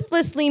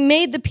ruthlessly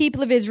made the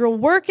people of Israel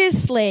work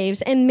as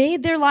slaves and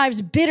made their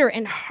lives bitter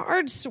and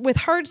hard with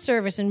hard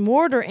service and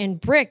mortar and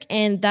brick.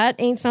 And that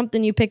ain't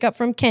something you pick up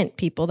from Kent,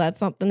 people. That's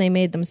something they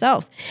made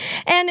themselves.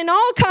 And in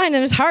all kinds,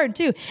 and it's hard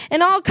too,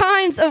 in all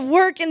kinds of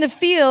work in the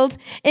field,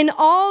 in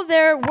all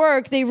their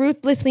work, they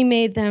ruthlessly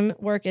made them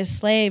work as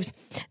slaves.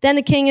 Then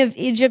the king of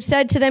Egypt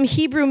said to them,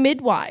 Hebrew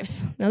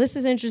midwives. Now this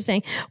is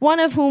interesting. One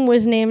of whom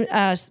was named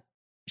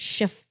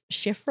Shifra.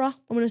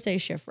 I'm going to say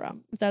Shifra.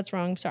 If that's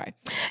wrong, I'm sorry.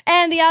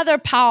 And the other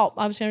Pau.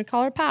 I was going to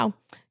call her Pau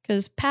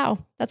because Pau.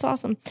 That's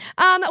awesome.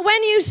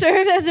 When you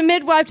serve as a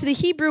midwife to the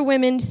Hebrew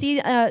women,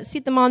 seat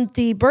them on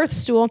the birth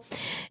stool.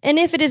 And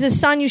if it is a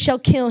son, you shall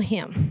kill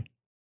him.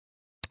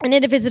 And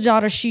if it's a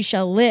daughter, she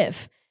shall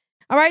live.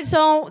 All right.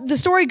 So the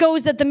story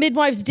goes that the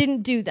midwives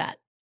didn't do that.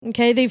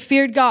 Okay. They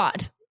feared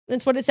God.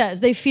 That's what it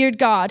says. They feared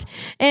God,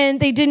 and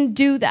they didn't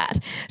do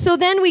that. So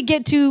then we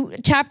get to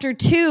chapter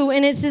 2,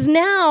 and it says,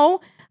 now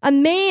a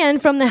man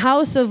from the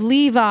house of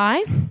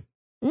Levi.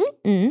 If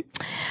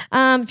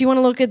you want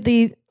to look at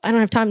I don't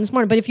have time this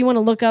morning, but if you want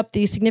to look up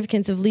the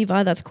significance of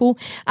Levi, that's cool.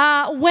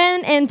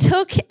 Went and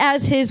took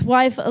as his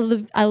wife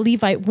a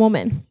Levite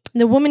woman.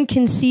 The woman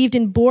conceived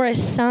and bore a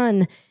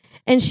son,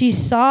 and she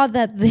saw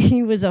that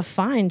he was a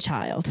fine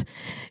child.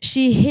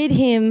 She hid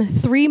him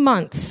 3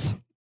 months.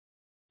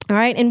 All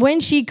right. And when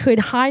she could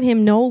hide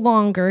him no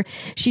longer,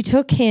 she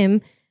took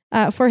him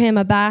for him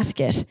a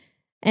basket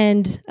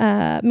and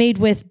made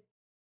with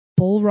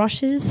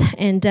bulrushes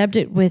and dabbed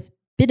it with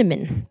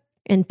bitumen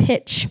and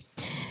pitch.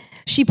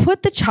 She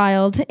put the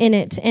child in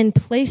it and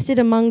placed it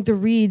among the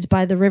reeds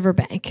by the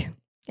riverbank.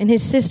 And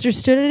his sister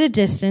stood at a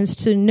distance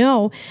to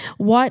know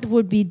what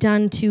would be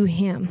done to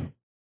him.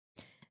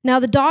 Now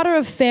the daughter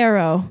of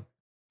Pharaoh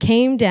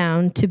came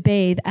down to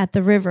bathe at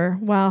the river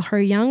while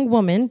her young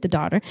woman,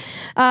 her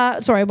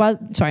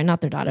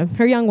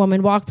young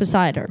woman walked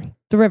beside her,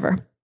 the river.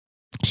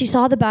 She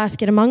saw the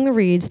basket among the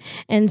reeds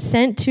and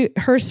sent to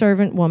her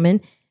servant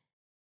woman.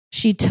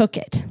 She took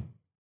it.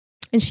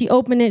 And she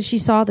opened it, she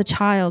saw the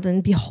child,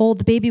 and behold,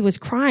 the baby was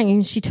crying,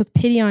 and she took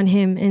pity on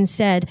him and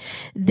said,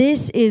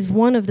 "This is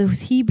one of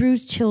those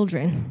Hebrews'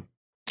 children."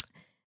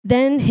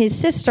 Then his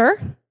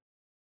sister,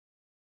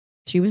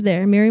 she was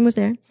there, Miriam was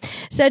there,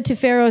 said to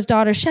Pharaoh's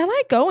daughter, "Shall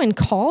I go and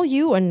call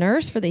you a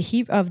nurse for the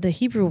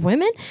Hebrew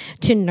women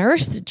to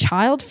nurse the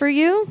child for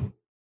you?"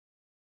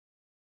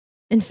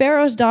 And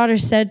Pharaoh's daughter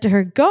said to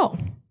her, "Go."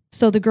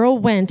 So the girl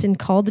went and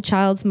called the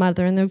child's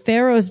mother, and the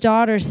Pharaoh's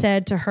daughter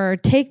said to her,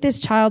 "Take this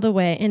child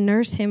away and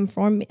nurse him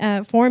for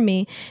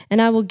me,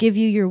 and I will give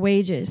you your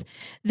wages."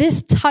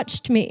 This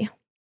touched me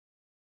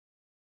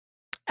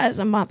as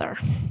a mother.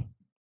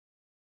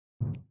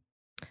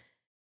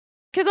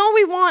 Because all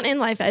we want in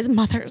life as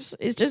mothers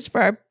is just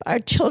for our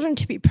children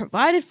to be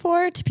provided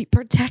for, to be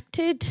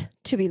protected,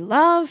 to be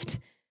loved,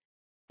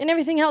 and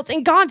everything else.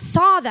 And God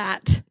saw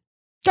that.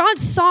 God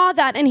saw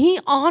that, and he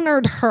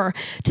honored her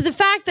to the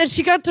fact that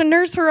she got to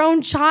nurse her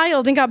own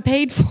child and got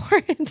paid for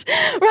it,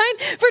 right?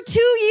 For 2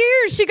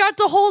 years, she got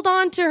to hold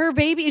on to her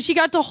baby. She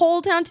got to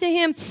hold on to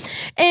him.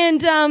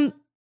 And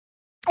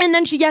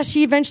then she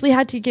eventually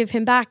had to give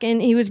him back,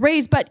 and he was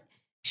raised. But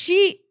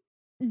she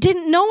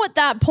didn't know at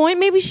that point,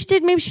 maybe she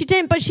did, maybe she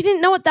didn't, but she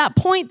didn't know at that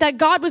point that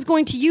God was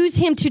going to use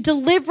him to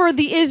deliver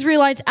the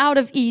Israelites out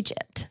of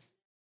Egypt.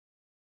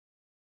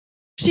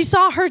 She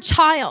saw her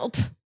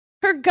child,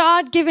 her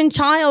God-given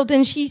child,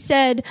 and she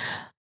said,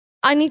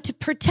 "I need to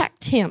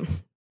protect him."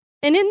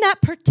 And in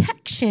that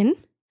protection,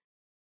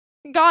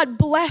 God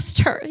blessed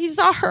her. He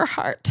saw her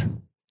heart,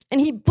 and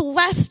he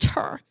blessed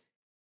her.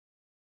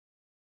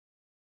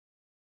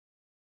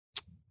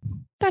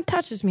 That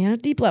touches me on a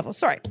deep level.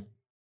 Sorry.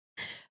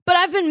 But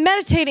I've been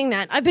meditating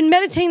that. I've been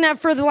meditating that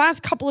for the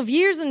last couple of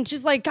years, and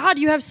just like, God,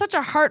 you have such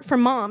a heart for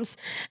moms,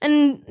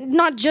 and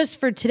not just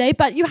for today,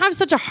 but you have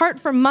such a heart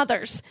for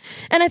mothers.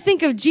 And I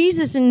think of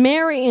Jesus and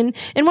Mary, and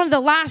one of the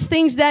last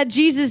things that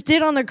Jesus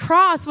did on the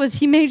cross was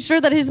he made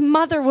sure that his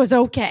mother was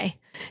okay.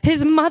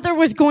 His mother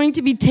was going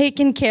to be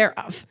taken care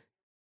of.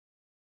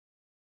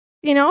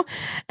 You know?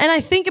 And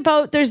I think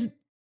about there's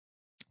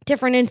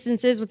different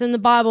instances within the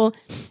Bible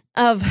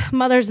of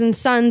mothers and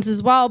sons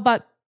as well,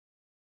 but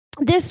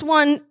this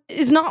one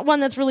is not one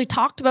that's really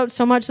talked about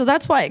so much. So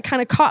that's why it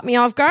kind of caught me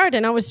off guard.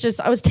 And I was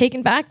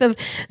taken back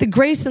the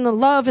grace and the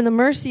love and the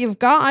mercy of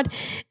God,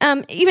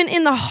 even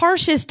in the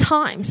harshest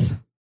times.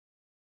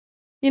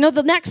 You know,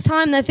 the next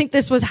time I think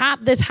this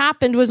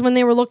happened was when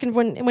they were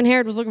when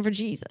Herod was looking for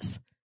Jesus.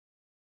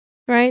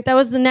 Right? That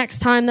was the next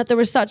time that there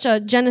was such a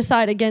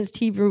genocide against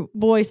Hebrew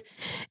boys.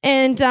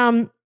 And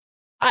I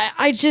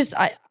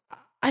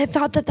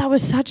thought that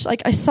was such,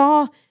 like, I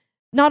saw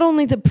not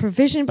only the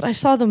provision, but I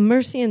saw the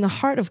mercy and the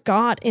heart of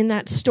God in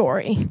that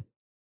story.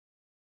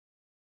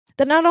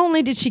 That not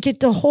only did she get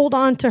to hold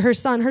on to her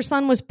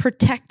son was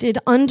protected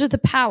under the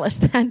palace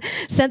that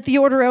sent the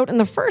order out in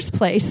the first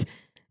place,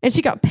 and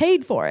she got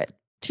paid for it.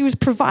 She was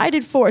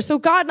provided for. So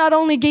God not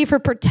only gave her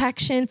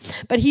protection,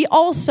 but he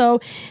also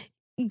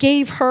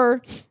gave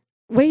her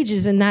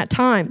wages in that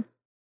time.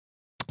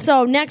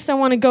 So next I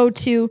want to go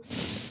to,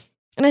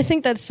 and I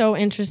think that's so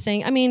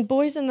interesting. I mean,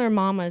 boys and their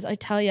mamas, I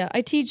tell you,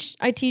 I teach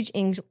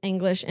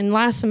English, and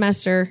this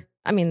semester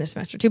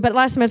too, but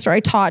last semester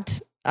I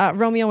taught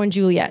Romeo and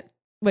Juliet,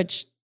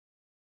 which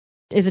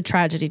is a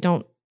tragedy.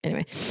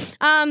 Anyway,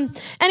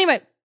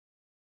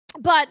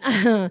 but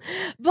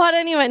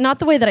anyway, not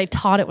the way that I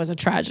taught it was a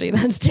tragedy.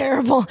 That's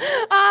terrible.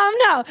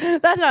 No,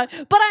 that's not.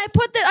 But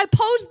I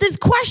posed this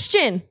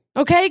question,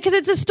 okay? Because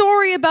it's a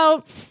story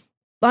about,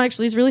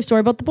 actually it's really a story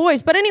about the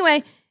boys. But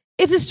anyway,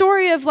 it's a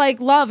story of like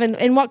love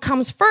and what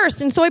comes first.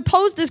 And so I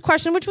posed this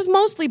question, which was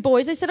mostly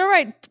boys. I said, all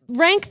right,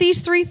 rank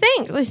these three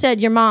things. I said,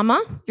 your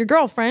mama, your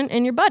girlfriend,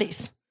 and your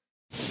buddies.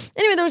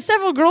 Anyway, there were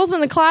several girls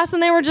in the class,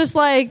 and they were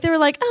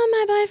like, oh,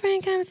 my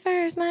boyfriend comes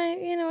first,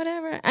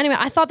 whatever. Anyway,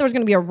 I thought there was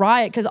going to be a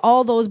riot because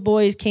all those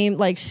boys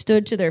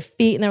stood to their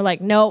feet, and they're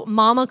like, no,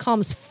 mama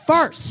comes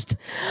first.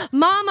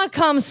 Mama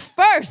comes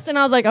first. And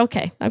I was like,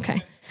 okay.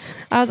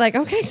 I was like,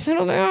 okay,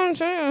 settle down.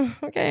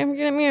 Okay, I'm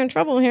getting me in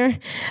trouble here.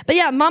 But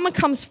yeah, mama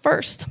comes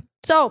first.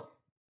 So,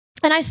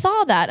 and I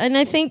saw that. And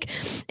I think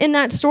in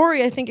that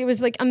story, I think it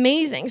was like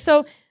amazing.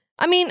 So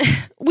I mean,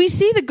 we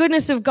see the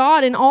goodness of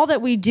God in all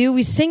that we do.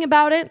 We sing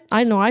about it.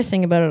 I know I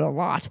sing about it a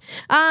lot.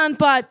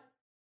 But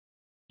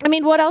I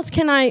mean, what else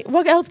can I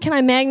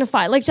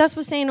magnify? Like Jess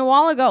was saying a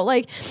while ago,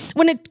 like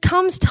when it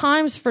comes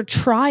times for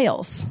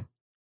trials,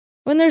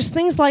 when there's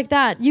things like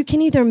that, you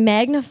can either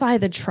magnify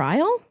the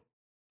trial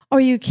or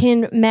you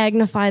can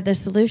magnify the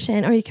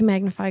solution, or you can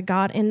magnify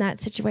God in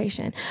that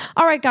situation.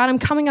 All right, God, I'm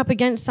coming up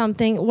against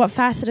something. What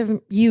facet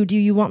of you do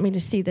you want me to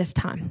see this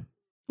time?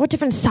 What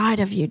different side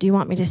of you do you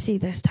want me to see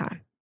this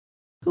time?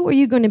 Who are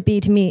you going to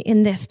be to me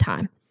in this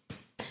time?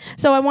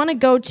 So I want to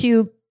go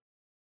to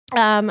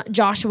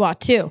Joshua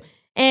 2.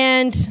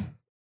 And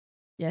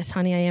yes,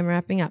 honey, I am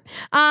wrapping up.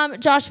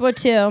 Joshua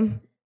 2.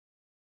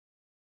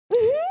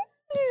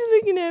 He's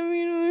looking at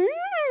me.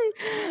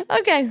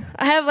 Okay,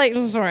 I have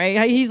I'm sorry.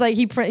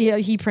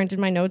 He printed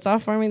my notes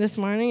off for me this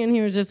morning, and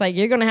he was just like,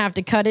 "You're gonna have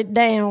to cut it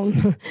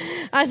down."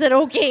 I said,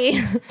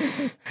 "Okay."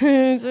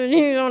 So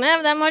you don't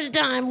have that much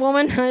time,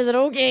 woman. I said,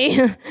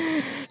 "Okay."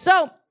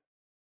 So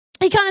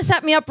he kind of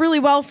set me up really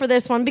well for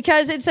this one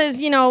because it says,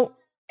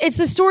 it's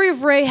the story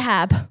of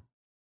Rahab.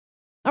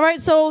 All right,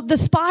 so the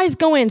spies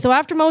go in. So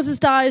after Moses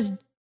dies,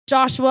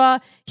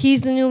 Joshua,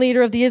 he's the new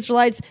leader of the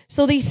Israelites.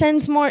 So he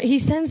sends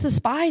the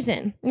spies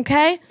in,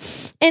 okay?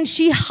 And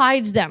she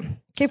hides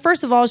them. Okay,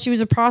 first of all, she was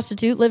a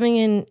prostitute living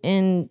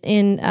in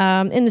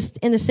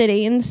the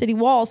city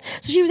walls.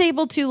 So she was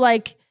able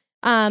to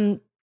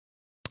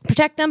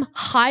protect them,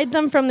 hide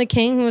them from the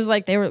king who was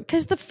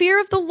because the fear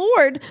of the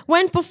Lord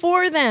went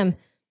before them.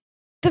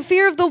 The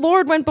fear of the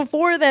Lord went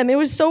before them. It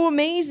was so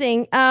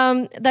amazing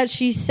that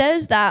she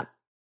says that.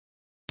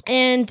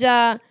 And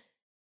let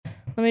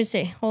me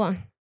see. Hold on.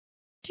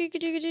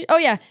 Oh,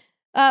 yeah.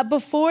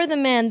 Before the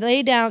men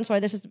lay down, sorry,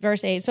 this is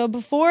verse 8. So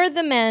before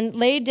the men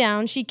lay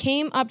down, she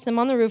came up to them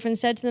on the roof and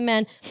said to the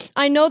men,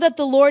 I know that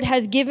the Lord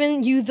has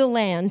given you the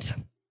land,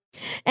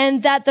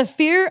 and that the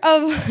fear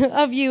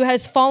of you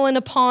has fallen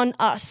upon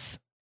us,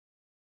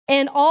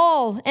 and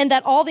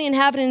that all the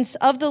inhabitants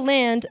of the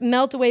land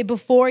melt away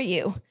before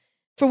you.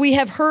 For we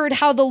have heard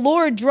how the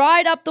Lord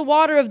dried up the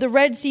water of the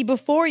Red Sea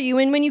before you,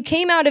 and when you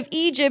came out of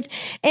Egypt,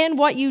 and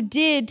what you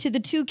did to the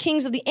two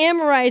kings of the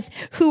Amorites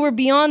who were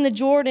beyond the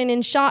Jordan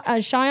in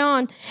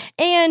Sihon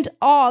and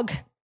Og,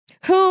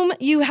 whom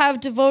you have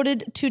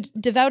devoted to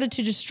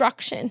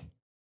destruction.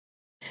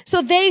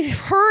 So they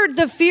heard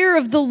the fear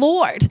of the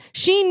Lord.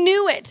 She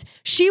knew it.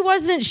 She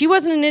wasn't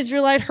an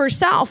Israelite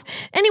herself.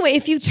 Anyway,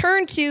 if you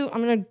turn to,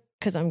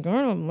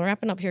 I'm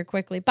wrapping up here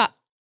quickly, but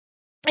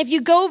if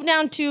you go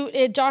down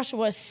to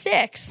Joshua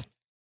 6,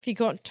 if you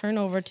turn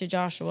over to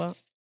Joshua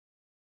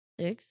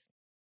 6,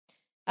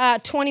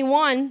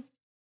 21.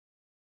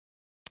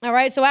 All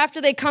right, so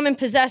after they come and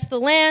possess the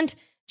land,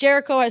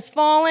 Jericho has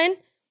fallen.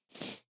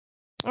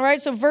 All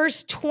right, so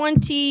verse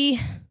 21.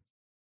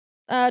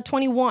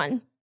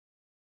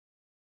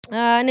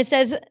 And it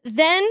says,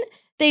 then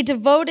they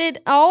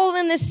devoted all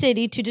in the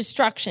city to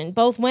destruction,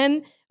 both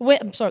men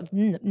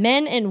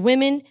and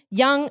women,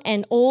 young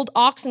and old,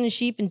 oxen and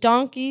sheep and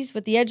donkeys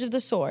with the edge of the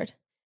sword.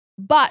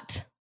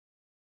 But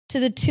to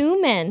the two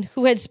men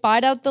who had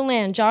spied out the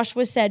land,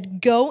 Joshua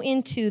said, go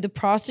into the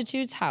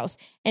prostitute's house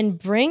and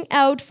bring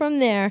out from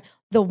there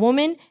the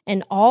woman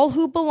and all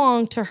who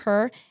belong to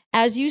her,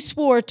 as you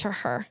swore to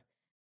her.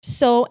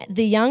 So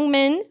the young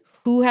men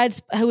who had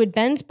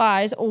been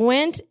spies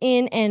went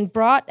in and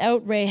brought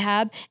out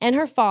Rahab and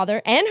her father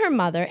and her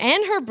mother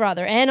and her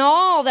brother and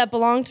all that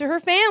belonged to her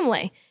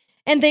family.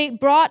 And they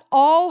brought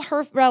all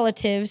her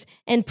relatives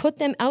and put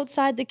them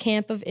outside the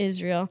camp of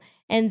Israel,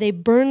 and they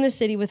burned the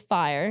city with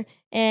fire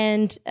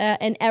and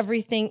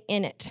everything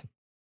in it.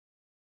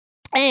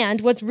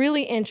 And what's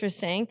really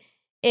interesting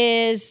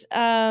is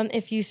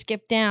if you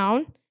skip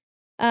down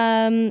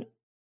to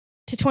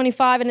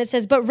 25, and it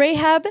says, but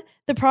Rahab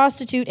the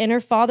prostitute and her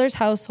father's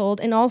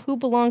household and all who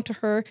belonged to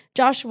her,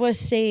 Joshua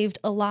saved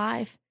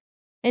alive.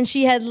 And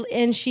she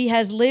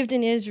has lived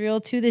in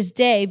Israel to this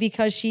day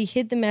because she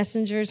hid the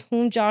messengers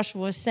whom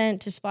Joshua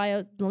sent to spy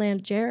out the land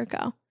of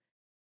Jericho.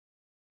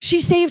 She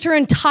saved her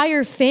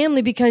entire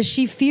family because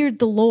she feared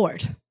the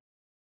Lord.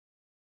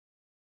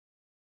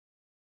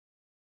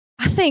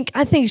 I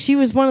think she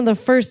was one of the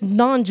first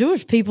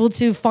non-Jewish people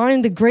to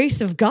find the grace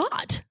of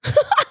God.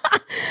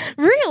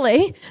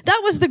 Really?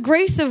 That was the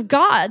grace of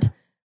God.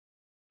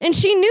 And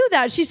she knew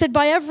that. She said,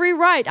 by every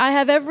right,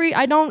 I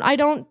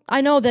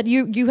know that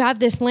you have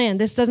this land.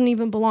 This doesn't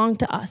even belong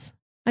to us.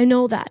 I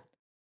know that.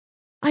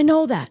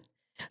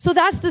 So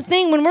that's the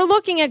thing. When we're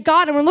looking at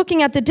God and we're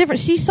looking at the different,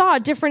 she saw a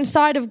different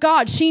side of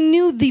God. She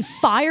knew the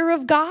fire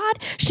of God.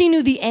 She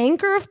knew the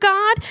anger of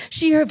God.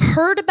 She have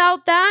heard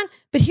about that.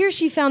 But here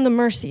she found the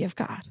mercy of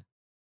God.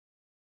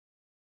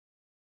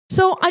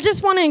 So I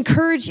just want to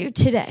encourage you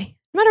today,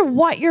 no matter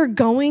what you're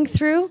going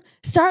through,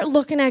 start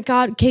looking at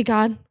God. Okay,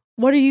 God,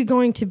 what are you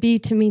going to be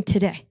to me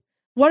today?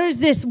 What is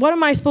this? What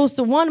am I supposed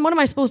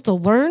to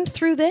learn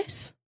through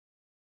this?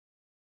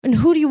 And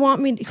who do you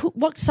want me,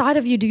 what side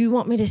of you do you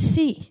want me to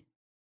see?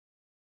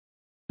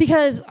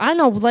 Because I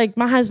know,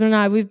 my husband and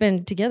I, we've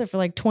been together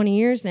for 20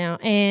 years now.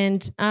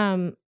 And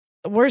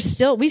we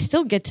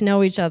still get to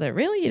know each other.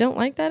 Really? You don't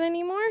like that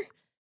anymore?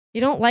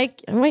 You don't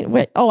like,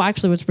 wait. Oh,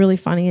 actually, what's really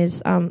funny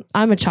is I'm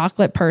a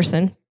chocolate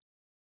person,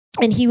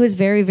 and he was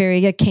very,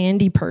 very a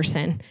candy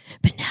person,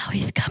 but now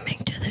he's coming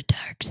to the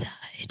dark side.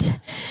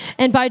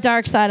 And by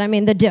dark side, I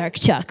mean the dark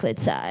chocolate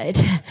side.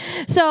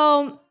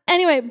 So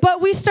anyway,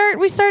 but we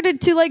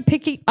started to like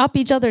pick up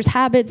each other's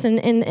habits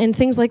and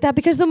things like that,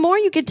 because the more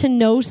you get to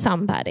know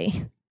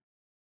somebody,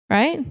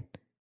 right,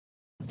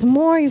 the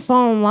more you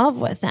fall in love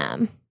with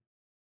them.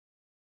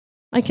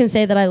 I can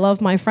say that I love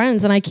my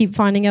friends, and I keep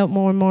finding out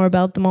more and more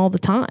about them all the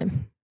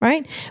time,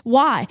 right?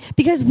 Why?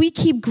 Because we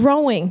keep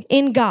growing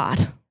in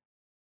God.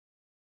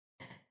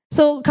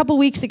 So a couple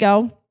weeks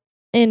ago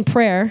in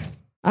prayer,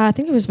 I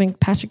think it was when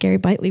Pastor Gary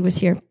Bitely was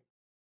here,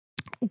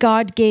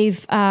 God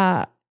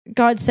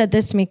said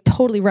this to me,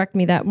 totally wrecked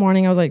me that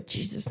morning. I was like,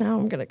 Jesus, now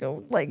I'm going to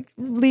go like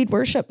lead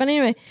worship. But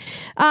anyway,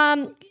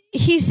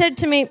 he said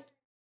to me,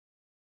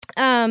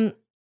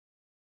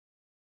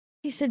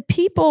 he said,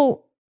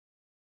 people,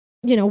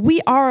 we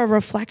are a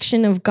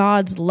reflection of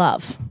God's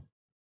love,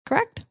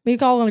 correct? We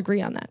all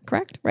agree on that,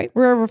 correct? Right?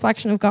 We're a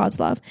reflection of God's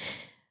love.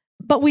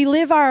 But we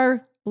live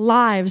our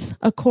lives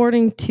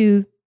according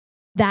to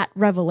that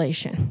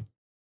revelation.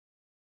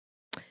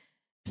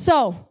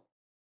 So,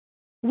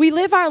 we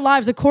live our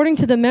lives according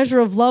to the measure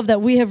of love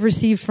that we have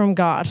received from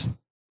God.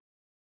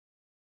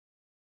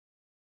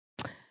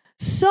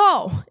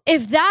 So,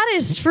 if that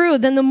is true,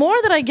 then the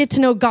more that I get to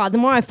know God, the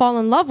more I fall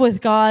in love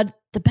with God,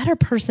 the better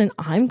person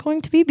I'm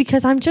going to be,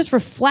 because I'm just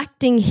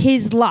reflecting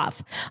his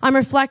love. I'm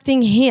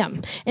reflecting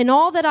him. In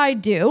all that I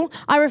do,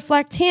 I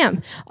reflect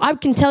him. I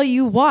can tell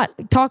you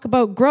what, talk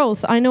about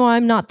growth. I know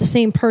I'm not the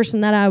same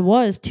person that I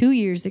was 2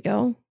 years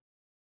ago,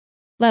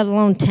 let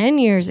alone 10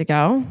 years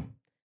ago.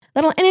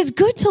 And it's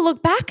good to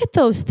look back at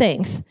those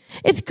things.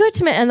 It's good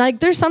to, and like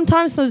there's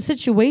sometimes the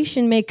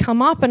situation may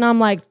come up and I'm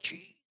like,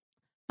 gee,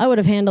 I would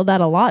have handled that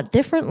a lot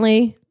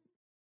differently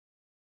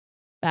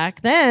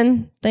back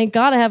then. Thank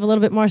God I have a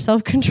little bit more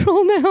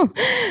self-control now.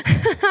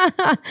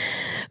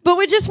 But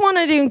we just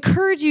wanted to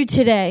encourage you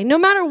today, no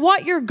matter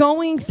what you're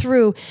going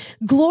through,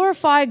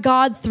 glorify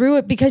God through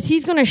it, because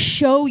he's going to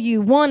show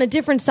you, a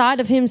different side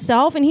of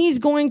himself, and he's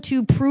going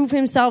to prove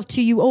himself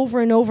to you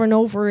over and over and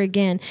over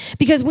again,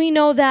 because we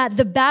know that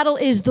the battle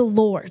is the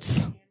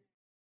Lord's.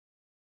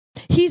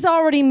 He's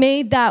already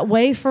made that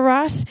way for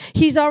us.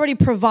 He's already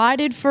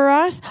provided for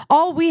us.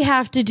 All we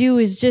have to do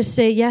is just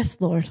say,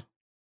 yes, Lord.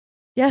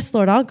 Yes,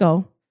 Lord, I'll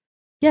go.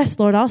 Yes,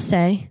 Lord, I'll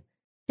say.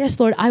 Yes,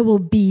 Lord, I will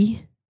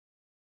be.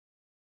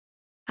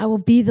 I will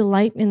be the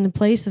light in the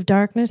place of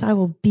darkness. I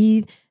will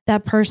be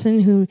that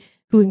person who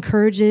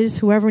encourages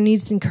whoever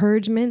needs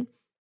encouragement. I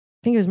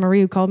think it was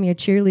Marie who called me a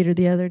cheerleader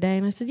the other day,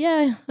 and I said,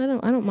 "Yeah, I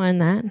don't mind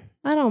that.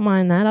 I don't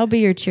mind that. I'll be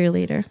your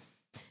cheerleader."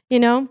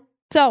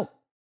 So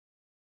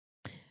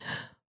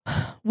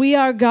we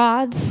are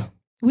God's.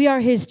 We are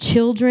his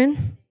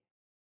children.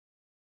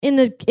 In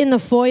the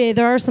foyer,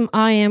 there are some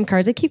I am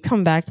cards. I keep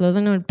coming back to those.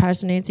 I know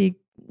Pastor Nancy,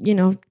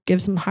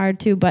 gives them hard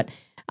too, but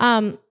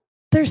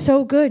they're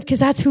so good, because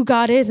that's who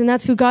God is, and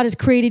that's who God has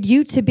created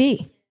you to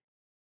be.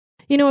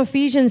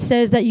 Ephesians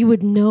says that you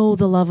would know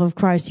the love of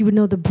Christ. You would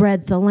know the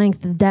breadth, the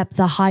length, the depth,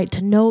 the height,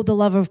 to know the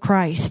love of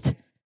Christ.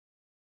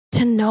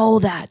 To know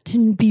that,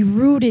 to be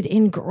rooted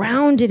and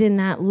grounded in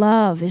that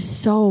love is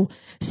so,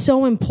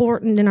 so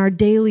important in our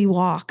daily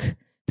walk.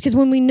 Because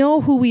when we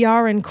know who we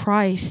are in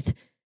Christ,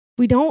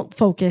 we don't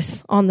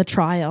focus on the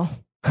trial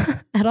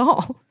at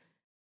all.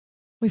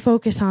 We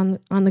focus on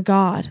the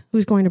God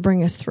who's going to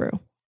bring us through.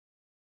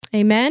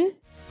 Amen?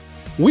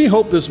 We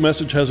hope this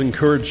message has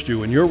encouraged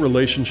you in your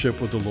relationship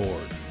with the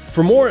Lord.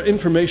 For more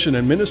information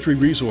and ministry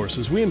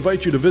resources, we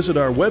invite you to visit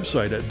our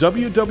website at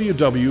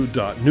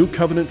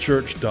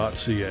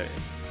www.newcovenantchurch.ca.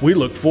 We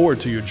look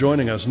forward to you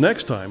joining us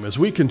next time as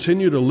we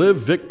continue to live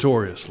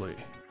victoriously.